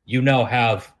 you now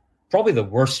have probably the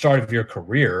worst start of your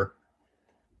career.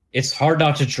 It's hard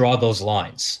not to draw those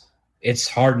lines. It's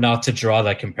hard not to draw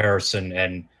that comparison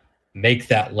and make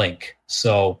that link.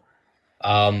 So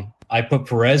I put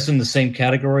Perez in the same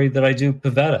category that I do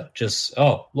Pivetta. Just,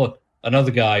 oh, look,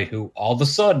 another guy who all of a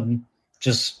sudden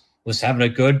just was having a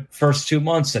good first 2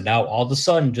 months, and now all of a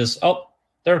sudden just, oh,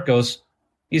 there it goes.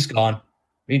 He's gone.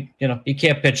 He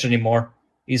can't pitch anymore.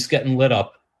 He's getting lit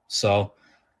up. So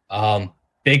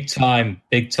big time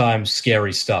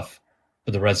scary stuff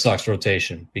for the Red Sox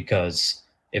rotation, because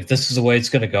if this is the way it's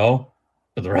going to go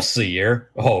for the rest of the year,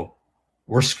 oh,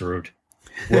 we're screwed.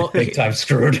 We're big time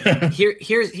screwed.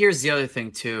 Here's the other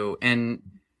thing too, and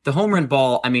the home run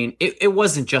ball. I mean, it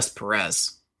wasn't just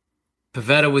Perez.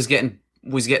 Pivetta was getting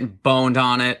boned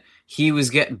on it. He was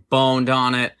getting boned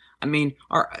on it. I mean,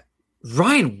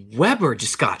 Ryan Weber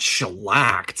just got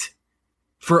shellacked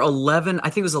for 11.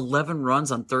 I think it was 11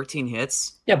 runs on 13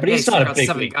 hits. Yeah, but he's not a big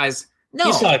league guys. No,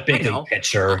 he's not a big league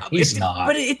pitcher. He's not.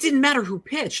 But it didn't matter who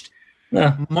pitched.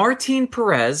 Yeah. Martin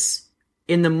Perez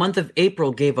in the month of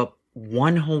April gave up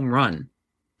 1 home run.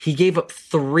 He gave up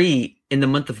 3 in the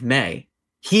month of May.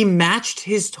 He matched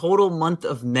his total month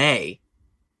of May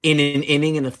in an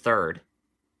inning and a third.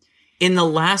 In the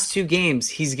last 2 games,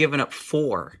 he's given up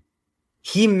 4.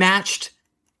 He matched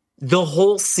the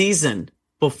whole season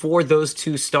before those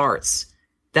 2 starts.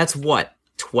 That's what,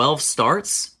 12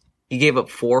 starts? He gave up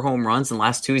 4 home runs, and the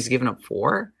last 2 he's given up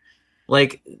 4.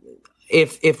 Like,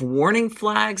 if warning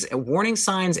flags, warning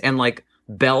signs, and like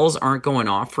bells aren't going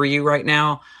off for you right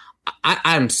now,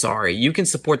 I'm sorry. You can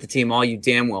support the team all you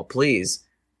damn well please,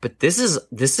 but this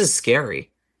is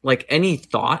scary. Like, any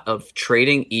thought of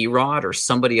trading Erod or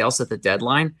somebody else at the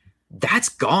deadline, that's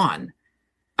gone.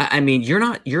 I mean, you're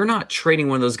not trading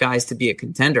one of those guys to be a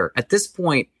contender. At this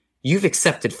point, you've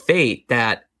accepted fate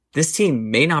that this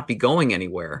team may not be going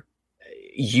anywhere.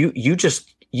 You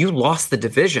lost the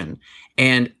division,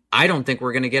 and I don't think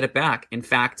we're going to get it back. In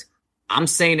fact, I'm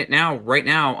saying it now, right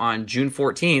now on June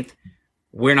 14th,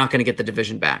 we're not going to get the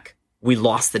division back. We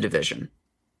lost the division.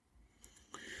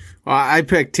 Well, I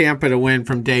picked Tampa to win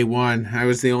from day one. I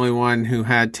was the only one who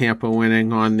had Tampa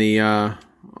winning on the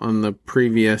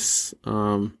previous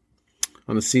on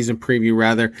the season preview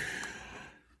rather.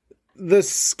 The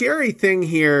scary thing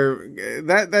here,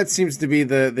 that seems to be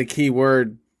the key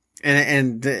word,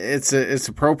 and it's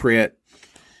appropriate.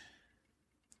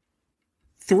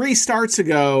 3 starts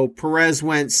ago, Perez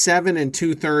went 7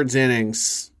 2/3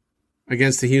 innings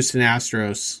against the Houston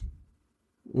Astros,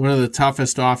 one of the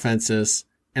toughest offenses,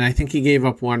 and I think he gave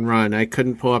up 1 run. I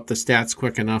couldn't pull up the stats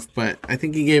quick enough, but I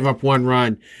think he gave up 1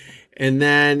 run. And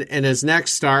then in his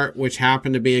next start, which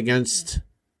happened to be against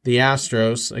the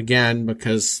Astros, again,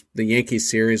 because the Yankees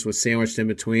series was sandwiched in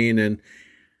between, and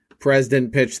Perez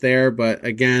didn't pitch there, but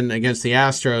again, against the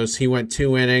Astros, he went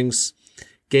 2 innings,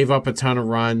 gave up a ton of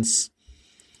runs.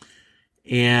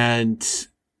 And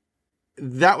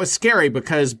that was scary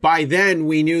because by then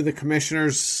we knew the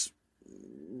commissioner's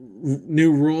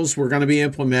new rules were going to be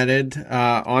implemented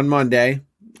on Monday,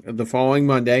 the following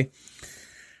Monday.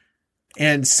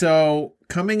 And so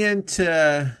coming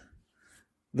into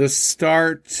the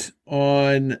start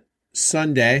on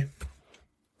Sunday,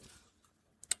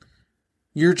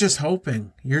 you're just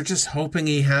hoping. You're just hoping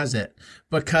he has it.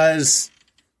 Because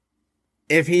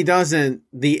if he doesn't,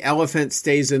 the elephant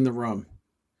stays in the room.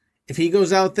 If he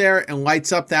goes out there and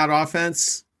lights up that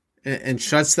offense and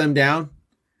shuts them down,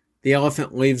 the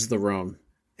elephant leaves the room.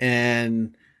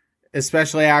 And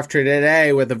especially after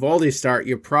today with the Eovaldi start,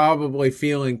 you're probably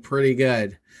feeling pretty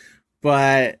good.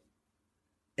 But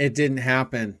it didn't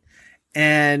happen.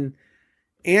 And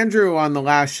Andrew on the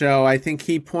last show, I think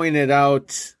he pointed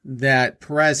out that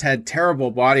Perez had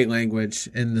terrible body language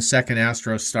in the second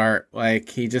Astros start. Like,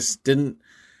 he just didn't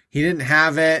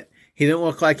have it. He didn't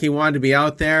look like he wanted to be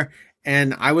out there.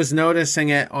 And I was noticing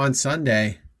it on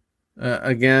Sunday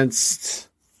against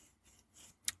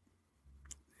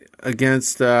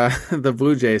the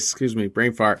Blue Jays. Excuse me,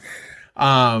 brain fart.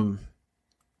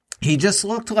 He just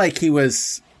looked like he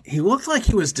was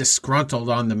disgruntled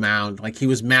on the mound. Like he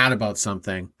was mad about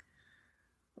something.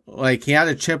 Like he had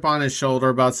a chip on his shoulder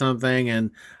about something, and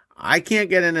I can't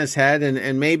get in his head,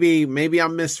 and maybe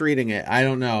I'm misreading it. I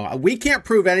don't know. We can't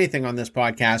prove anything on this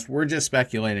podcast. We're just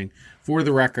speculating, for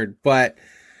the record. But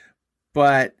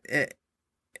it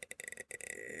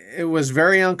was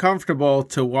very uncomfortable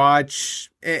to watch,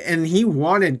 and he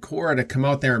wanted Cora to come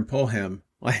out there and pull him.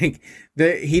 Like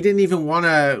he didn't even want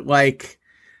to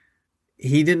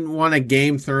he didn't want to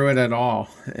game through it at all,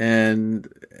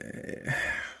 and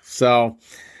so.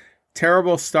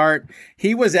 Terrible start.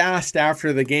 He was asked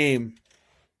after the game.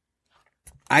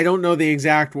 I don't know the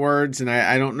exact words, and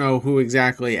I don't know who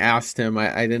exactly asked him.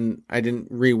 I didn't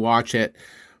rewatch it,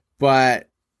 but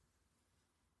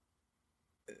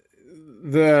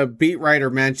the beat writer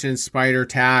mentioned spider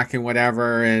tack and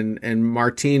whatever, and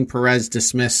Martin Perez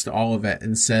dismissed all of it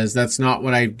and says, "That's not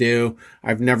what I do.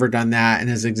 I've never done that." And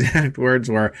his exact words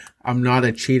were, "I'm not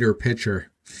a cheater pitcher."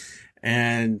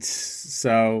 And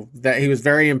so that he was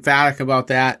very emphatic about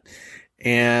that,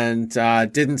 and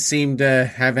didn't seem to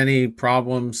have any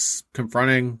problems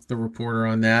confronting the reporter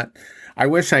on that. I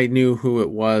wish I knew who it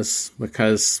was,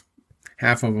 because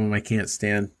half of them I can't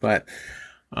stand. But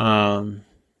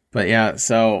yeah,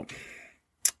 so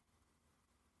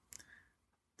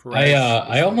Perez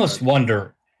I almost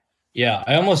wonder. Yeah,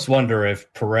 I almost wonder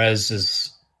if Perez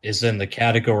is in the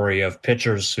category of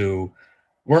pitchers who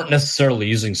weren't necessarily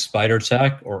using spider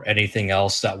tack or anything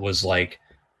else that was like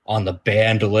on the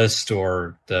banned list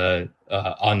or the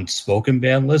unspoken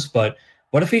ban list. But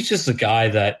what if he's just a guy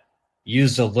that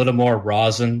used a little more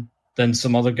rosin than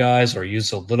some other guys, or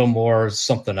used a little more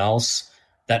something else?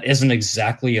 that isn't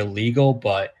exactly illegal,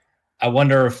 but I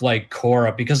wonder if like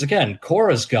Cora, because again,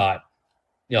 Cora's got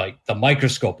like the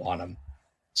microscope on him.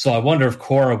 So I wonder if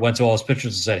Cora went to all his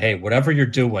pitchers and said, hey, whatever you're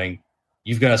doing,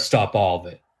 you've got to stop all of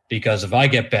it. Because if I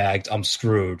get bagged, I'm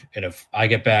screwed. And if I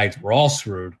get bagged, we're all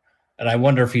screwed. And I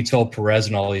wonder if he told Perez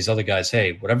and all these other guys,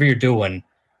 hey, whatever you're doing,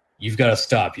 you've got to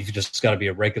stop. You've just got to be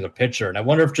a regular pitcher. And I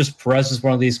wonder if just Perez is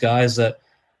one of these guys that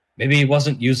maybe he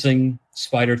wasn't using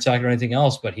spider tack or anything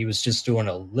else, but he was just doing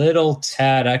a little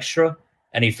tad extra,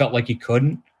 and he felt like he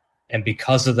couldn't. And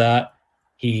because of that,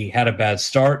 he had a bad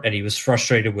start, and he was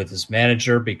frustrated with his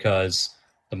manager because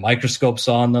the microscope's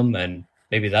on them, and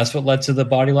maybe that's what led to the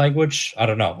body language. I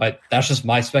don't know. That's just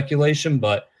my speculation,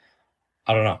 but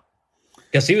I don't know.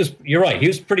 Because you're right, he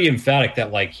was pretty emphatic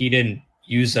that like he didn't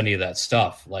use any of that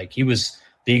stuff. Like he was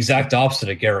the exact opposite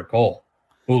of Garrett Cole,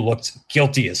 who looked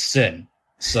guilty as sin.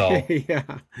 So yeah,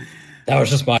 that was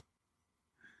just my.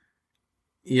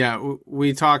 Yeah,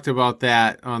 we talked about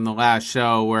that on the last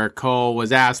show where Cole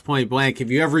was asked point blank, have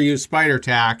you ever used spider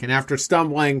tack? And after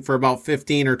stumbling for about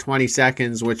 15 or 20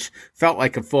 seconds, which felt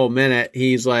like a full minute,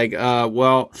 he's like,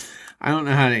 well, I don't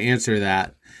know how to answer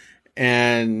that.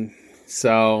 And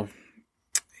so,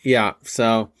 yeah,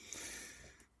 so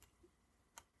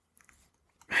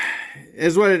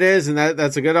is what it is. And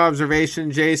that's a good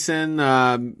observation, Jason.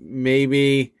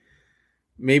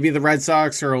 Maybe the Red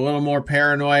Sox are a little more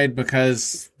paranoid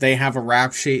because they have a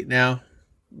rap sheet now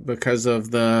because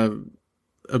of the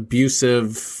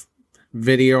abusive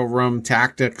video room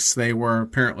tactics they were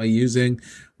apparently using,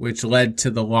 which led to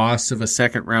the loss of a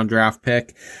second-round draft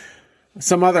pick.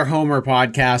 Some other Homer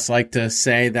podcasts like to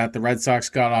say that the Red Sox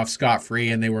got off scot-free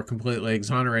and they were completely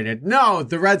exonerated. No,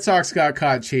 the Red Sox got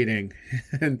caught cheating.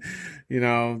 And,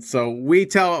 so we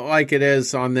tell it like it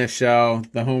is on this show.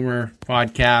 The Homer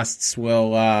podcasts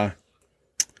will,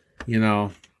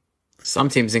 some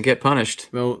teams didn't get punished.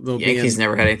 They'll Yankees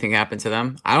never had anything happen to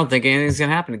them. I don't think anything's going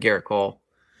to happen to Garrett Cole.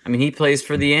 I mean, he plays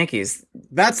for the Yankees.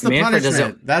 That's the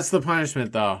punishment. That's the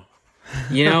punishment, though.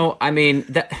 I mean,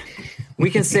 that we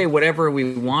can say whatever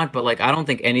we want, but like, I don't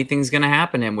think anything's going to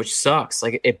happen to him, which sucks.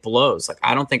 Like, it blows. Like,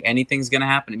 I don't think anything's going to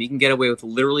happen to him. He can get away with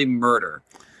literally murder.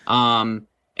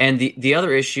 And the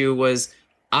other issue was,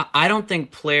 I don't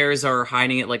think players are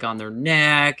hiding it like on their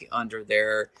neck, under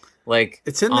their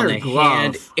it's in on their glove.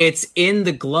 Hand. It's in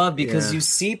the glove because you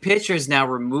see pitchers now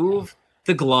remove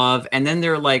the glove and then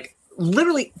they're like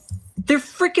literally they're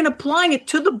freaking applying it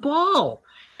to the ball.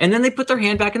 And then they put their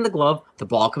hand back in the glove. The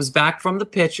ball comes back from the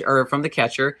pitch or from the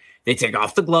catcher. They take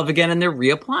off the glove again and they're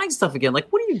reapplying stuff again.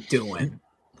 Like, what are you doing?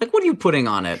 Like, what are you putting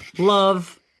on it?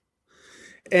 Glove.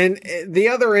 And the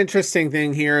other interesting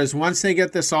thing here is once they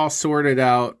get this all sorted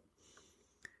out,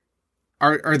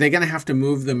 are they going to have to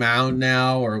move the mound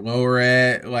now or lower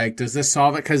it? Like, does this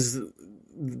solve it? Because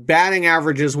batting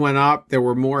averages went up. There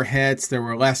were more hits. There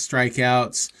were less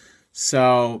strikeouts.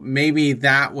 So maybe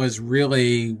that was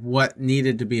really what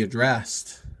needed to be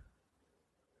addressed.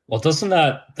 Well, doesn't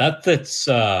that fits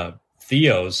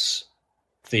Theo's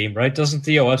theme, right? Doesn't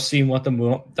Theo Epstein want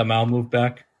the mound moved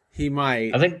back? He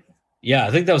might. I think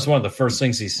that was one of the first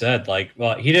ththings he said. Like,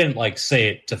 well, he didn't say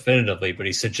it definitively, but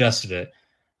he suggested it.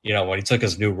 When he took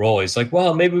his new role, he's like,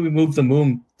 well, maybe we move the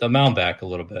mound back a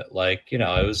little bit. Like, it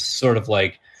was sort of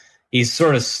like he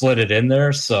sort of slid it in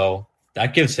there. So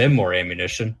that gives him more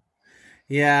ammunition.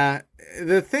 Yeah.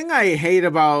 The thing I hate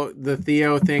about the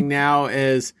Theo thing now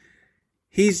is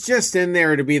he's just in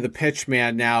there to be the pitch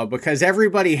man now because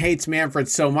everybody hates Manfred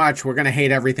so much. We're going to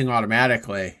hate everything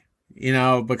automatically,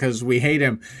 because we hate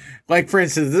him. Like, for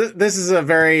instance, this is a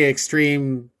very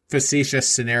extreme, facetious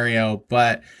scenario,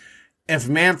 but if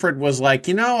Manfred was like,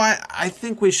 I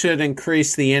think we should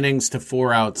increase the innings to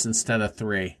 4 outs instead of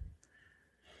 3,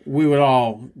 we would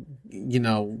all,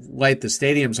 light the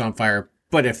stadiums on fire.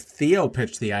 But if Theo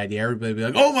pitched the idea, everybody would be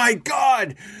like, oh my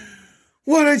God,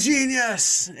 what a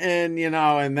genius. And,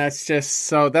 and that's just,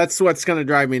 so that's what's going to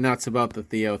drive me nuts about the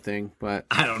Theo thing. But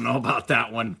I don't know about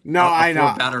that one. No, I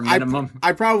know. Minimum.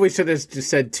 I probably should have just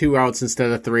said 2 outs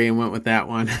instead of 3 and went with that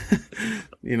one.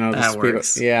 That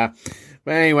works. Yeah.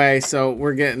 But anyway, so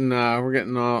we're getting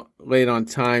all late on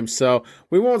time. So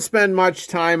we won't spend much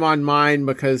time on mine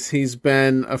because he's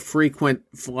been a frequent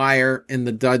flyer in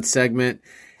the dud segment.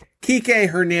 Kike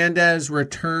Hernandez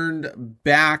returned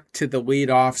back to the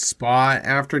leadoff spot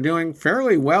after doing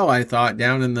fairly well, I thought,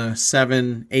 down in the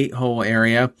 7-8 hole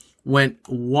area. Went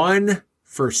 1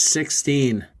 for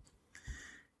 16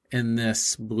 in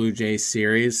this Blue Jays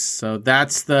series. So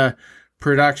that's the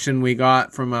production we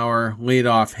got from our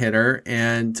leadoff hitter,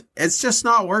 and it's just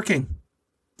not working.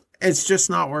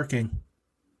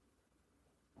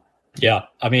 Yeah,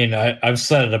 I mean, I've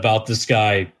said it about this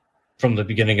guy from the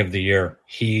beginning of the year.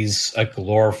 He's a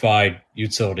glorified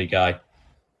utility guy.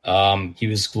 He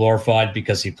was glorified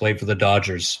because he played for the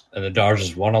Dodgers, and the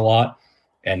Dodgers won a lot,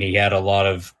 and he had a lot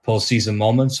of postseason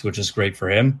moments, which is great for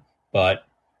him, but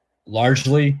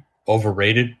largely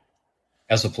overrated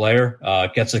as a player.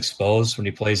 Gets exposed when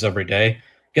he plays every day.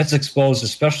 Gets exposed,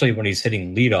 especially when he's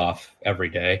hitting leadoff every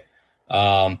day.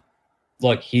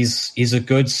 Look, he's a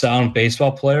good, sound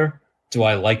baseball player. Do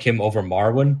I like him over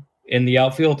Marwin in the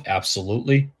outfield?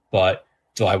 Absolutely. But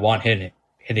do I want him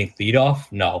hitting leadoff?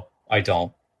 No, I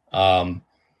don't. Love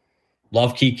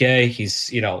Kike. He's,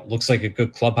 looks like a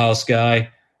good clubhouse guy.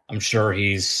 I'm sure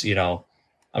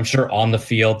on the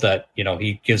field that,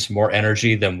 he gives more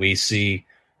energy than we see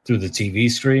through the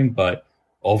TV screen. But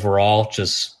overall,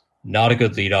 just not a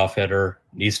good leadoff hitter.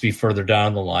 Needs to be further down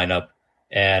in the lineup.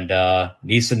 And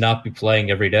needs to not be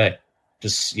playing every day.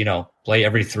 Just, play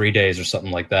every 3 days or something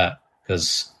like that,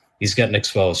 because he's getting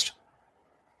exposed.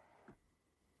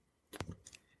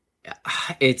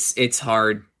 It's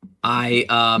hard.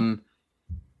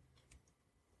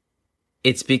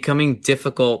 It's becoming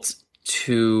difficult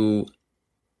to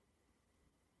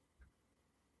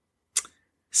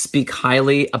speak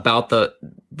highly about the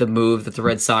move that the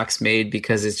Red Sox made,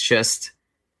 because it's just,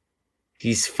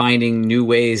 he's finding new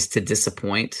ways to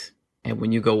disappoint. And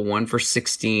when you go 1 for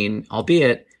 16,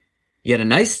 albeit you had a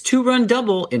nice 2-run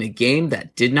double in a game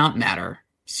that did not matter.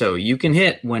 So you can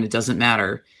hit when it doesn't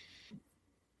matter.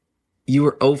 You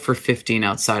were 0 for 15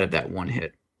 outside of that one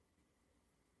hit.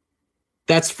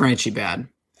 That's Franchy bad.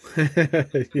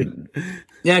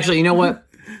 Yeah, actually, you know what?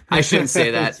 I shouldn't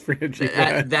say that.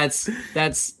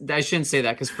 I shouldn't say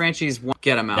that, because Franchy's won't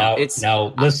get him out.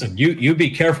 Now, listen, you be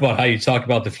careful about how you talk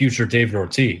about the future David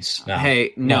Ortiz. Now.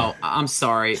 Hey, no, I'm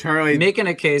sorry. Charlie, making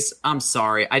a case, I'm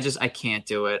sorry. I can't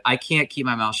do it. I can't keep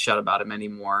my mouth shut about him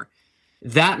anymore.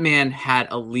 That man had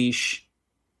a leash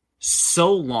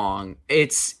so long.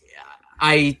 It's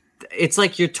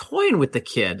like you're toying with the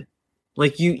kid.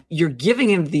 Like you're giving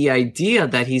him the idea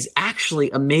that he's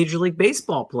actually a Major League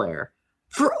Baseball player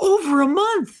for over a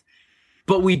month.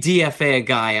 But we DFA a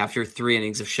guy after 3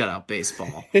 innings of shutout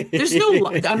baseball.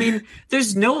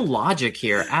 There's no logic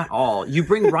here at all. You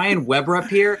bring Ryan Weber up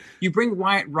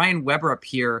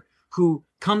here. Who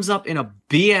comes up in a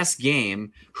BS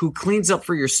game, who cleans up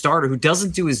for your starter, who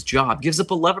doesn't do his job, gives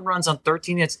up 11 runs on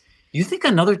 13 hits. You think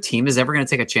another team is ever going to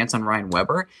take a chance on Ryan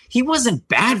Weber? He wasn't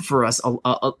bad for us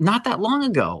not that long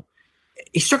ago.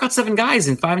 He struck out 7 guys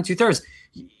in 5 2/3.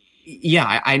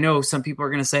 Yeah, I know some people are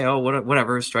going to say, oh,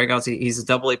 whatever, strikeouts. He's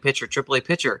a AA pitcher, AAA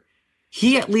pitcher.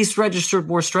 He at least registered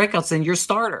more strikeouts than your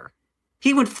starter.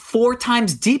 He went 4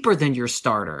 times deeper than your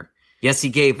starter. Yes, he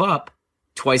gave up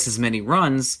twice as many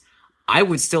runs. I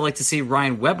would still like to see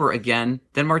Ryan Weber again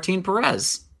than Martin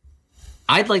Perez.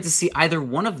 I'd like to see either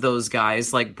one of those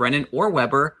guys, like Brennan or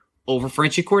Weber, over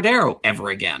Franchy Cordero ever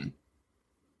again.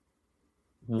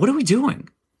 What are we doing?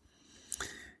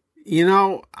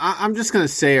 I'm just going to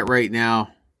say it right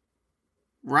now.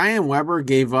 Ryan Weber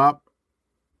gave up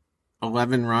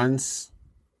 11 runs,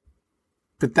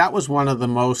 but that was one of the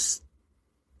most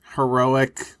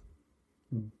heroic,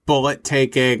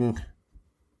 bullet-taking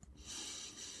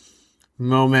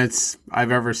moments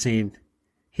I've ever seen.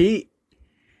 He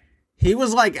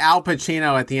was like Al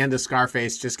Pacino at the end of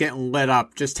Scarface, just getting lit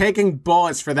up, just taking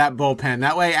bullets for that bullpen.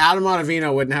 That way Adam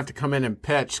Ottavino wouldn't have to come in and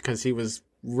pitch because he was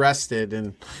rested.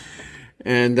 And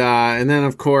then,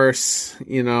 of course,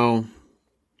 Marwin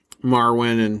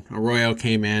and Arroyo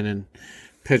came in and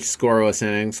pitched scoreless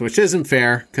innings, which isn't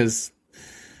fair because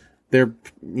they're,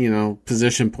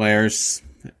 position players,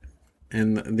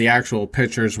 and the actual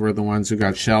pitchers were the ones who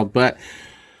got shelled. But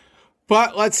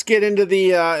let's get into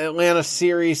the Atlanta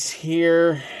series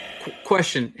here.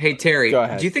 Question. Hey, Terry, go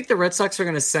ahead. Do you think the Red Sox are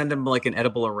going to send him like an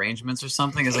edible arrangements or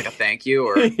something as like a thank you?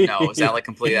 Or no, is that like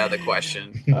completely out of the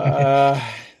question?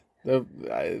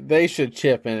 They should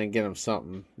chip in and get him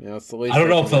something. It's the least. I don't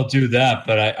know if they'll do that,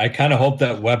 but I kind of hope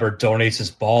that Weber donates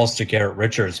his balls to Garrett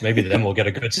Richards. Maybe then we'll get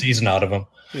a good season out of him.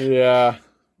 Yeah,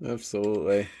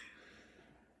 absolutely.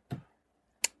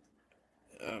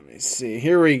 Let me see.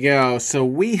 Here we go. So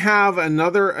we have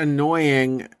another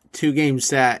annoying 2-game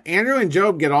set. Andrew and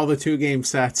Job get all the 2-game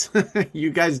sets.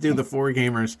 You guys do the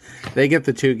 4-gamers. They get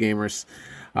the 2-gamers.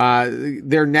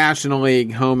 They're National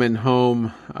League home and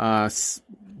home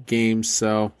games.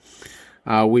 So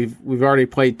we've already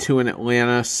played 2 in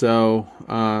Atlanta. So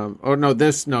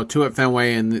 2 at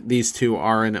Fenway, and these 2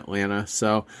 are in Atlanta.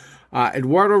 So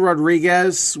Eduardo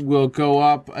Rodriguez will go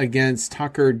up against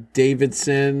Tucker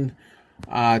Davidson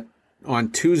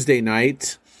on Tuesday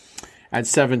night at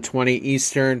 7:20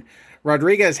 Eastern.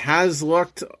 Rodriguez has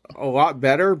looked a lot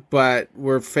better, but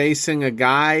we're facing a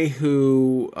guy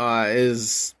who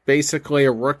is basically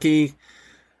a rookie.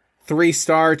 3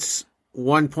 starts,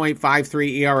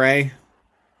 1.53 ERA.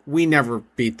 We never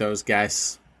beat those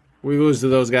guys. We lose to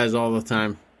those guys all the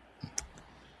time.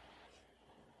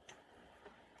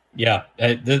 Yeah,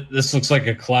 this looks like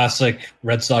a classic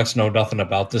Red Sox know nothing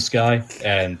about this guy,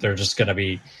 and they're just going to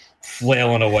be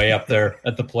flailing away up there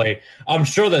at the plate. I'm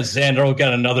sure that Xander will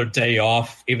get another day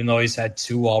off, even though he's had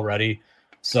 2 already.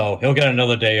 So he'll get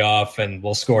another day off, and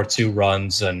we'll score 2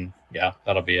 runs, and yeah,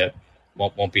 that'll be it.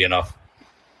 Won't be enough.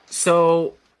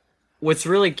 So what's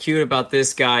really cute about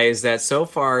this guy is that so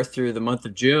far through the month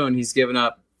of June, he's given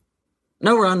up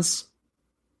no runs,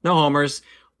 no homers,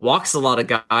 walks a lot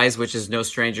of guys, which is no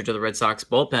stranger to the Red Sox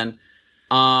bullpen.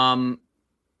 I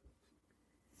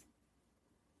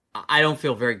don't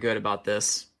feel very good about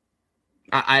this.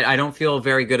 I don't feel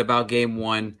very good about game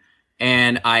 1,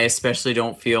 and I especially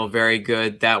don't feel very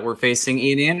good that we're facing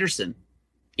Ian Anderson.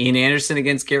 Ian Anderson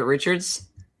against Garrett Richards?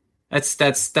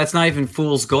 That's not even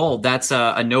fool's gold. That's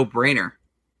a no-brainer.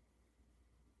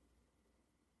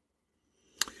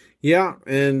 Yeah,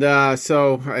 and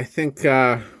so I think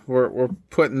we're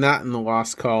putting that in the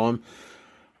loss column.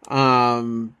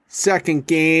 Second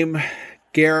game,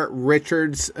 Garrett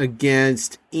Richards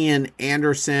against Ian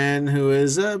Anderson, who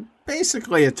is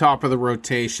basically a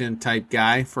top-of-the-rotation type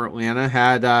guy for Atlanta.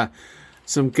 Had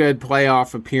some good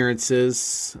playoff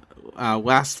appearances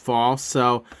last fall.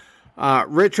 So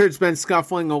Richards been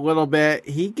scuffling a little bit.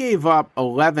 He gave up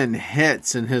 11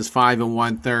 hits in his 5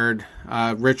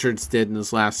 1/3. Richards did in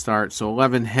his last start. So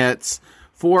 11 hits,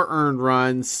 4 earned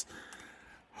runs.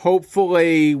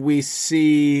 Hopefully we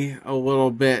see a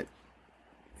little bit,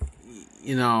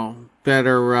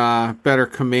 better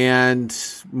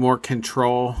command, more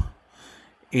control,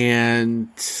 and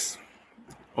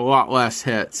a lot less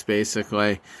hits,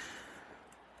 basically.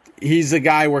 He's the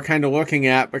guy we're kind of looking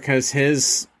at because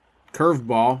his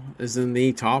curveball is in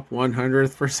the top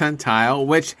 100th percentile,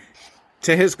 which,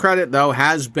 to his credit, though,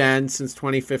 has been since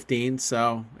 2015,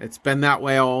 so it's been that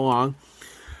way all along.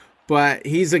 But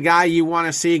he's a guy you want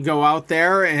to see go out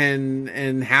there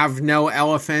and have no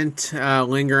elephant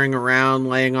lingering around,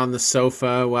 laying on the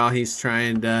sofa while he's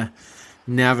trying to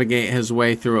navigate his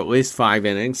way through at least 5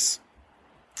 innings.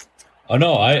 Oh,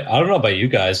 no, I don't know about you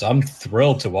guys. I'm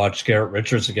thrilled to watch Garrett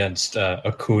Richards against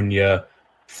Acuna,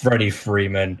 Freddie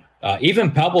Freeman,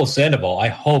 even Pablo Sandoval. I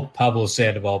hope Pablo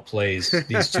Sandoval plays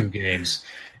these 2 games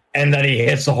and that he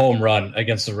hits a home run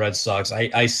against the Red Sox.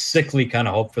 I sickly kind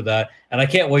of hope for that. And I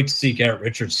can't wait to see Garrett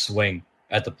Richards swing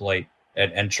at the plate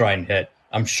and try and hit.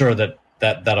 I'm sure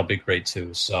that'll be great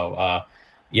too. So,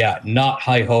 not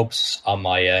high hopes on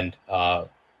my end.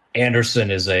 Anderson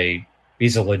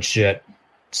he's a legit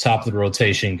top of the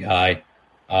rotation guy.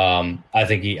 I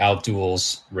think he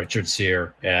outduels Richards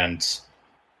here. And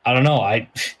I don't know. I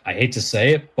hate to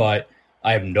say it, but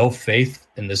I have no faith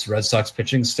in this Red Sox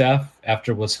pitching staff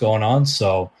after what's going on.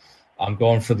 So I'm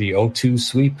going for the 0-2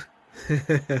 sweep.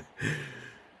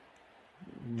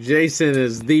 Jason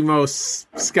is the most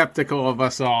skeptical of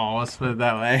us all. Let's put it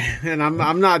that way. And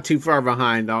I'm not too far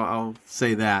behind. I'll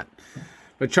say that.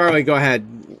 But Charlie, go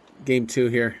ahead. Game 2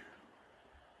 here.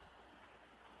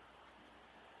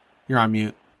 You're on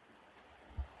mute.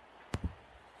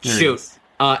 Shoot.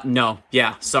 No.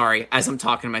 Yeah. Sorry. As I'm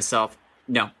talking to myself.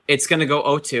 No. It's going to go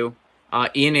 0-2.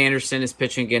 Ian Anderson is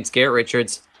pitching against Garrett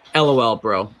Richards. LOL,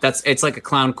 bro. It's like a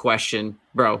clown question,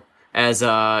 bro. As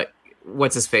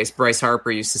what's his face? Bryce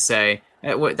Harper used to say.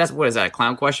 What is that? A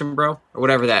clown question, bro? Or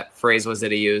whatever that phrase was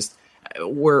that he used.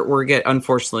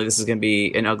 Unfortunately, this is going to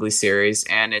be an ugly series,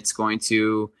 and it's going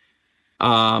to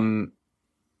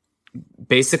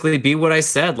basically be what I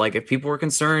said. Like, if people were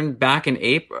concerned back in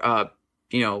April,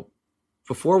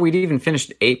 before we'd even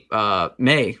finished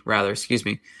May, excuse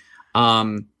me.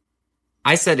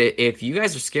 I said, if you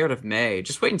guys are scared of May,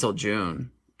 just wait until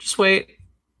June. Just wait,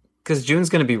 because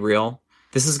June's going to be real.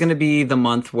 This is going to be the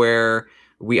month where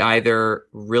we either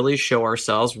really show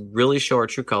ourselves, really show our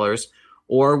true colors,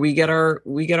 or we get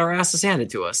our asses handed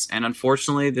to us. And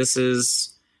unfortunately,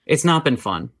 it's not been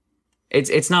fun.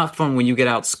 It's not fun when you get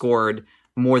outscored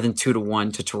more than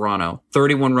 2-1 to Toronto.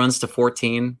 31 runs to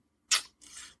 14.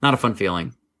 Not a fun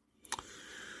feeling.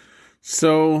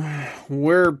 So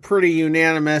we're pretty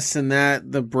unanimous in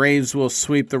that the Braves will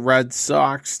sweep the Red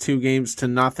Sox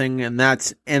 2-0, and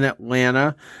that's in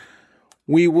Atlanta.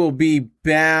 We will be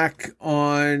back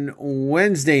on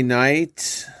Wednesday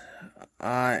night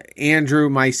Andrew,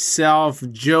 myself.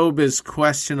 Job is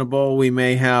questionable. We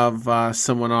may have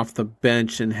someone off the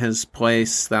bench in his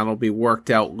place. That'll be worked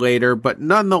out later. But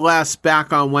nonetheless,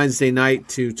 back on Wednesday night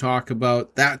to talk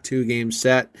about that 2-game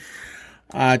set.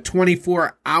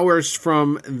 24 hours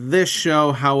from this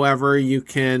show, however, you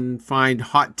can find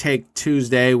Hot Take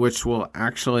Tuesday, which will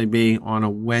actually be on a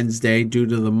Wednesday due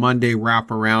to the Monday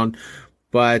wraparound.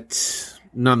 But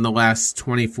nonetheless,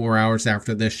 24 hours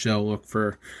after this show, look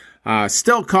for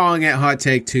still calling it Hot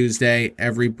Take Tuesday.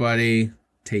 Everybody,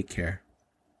 take care.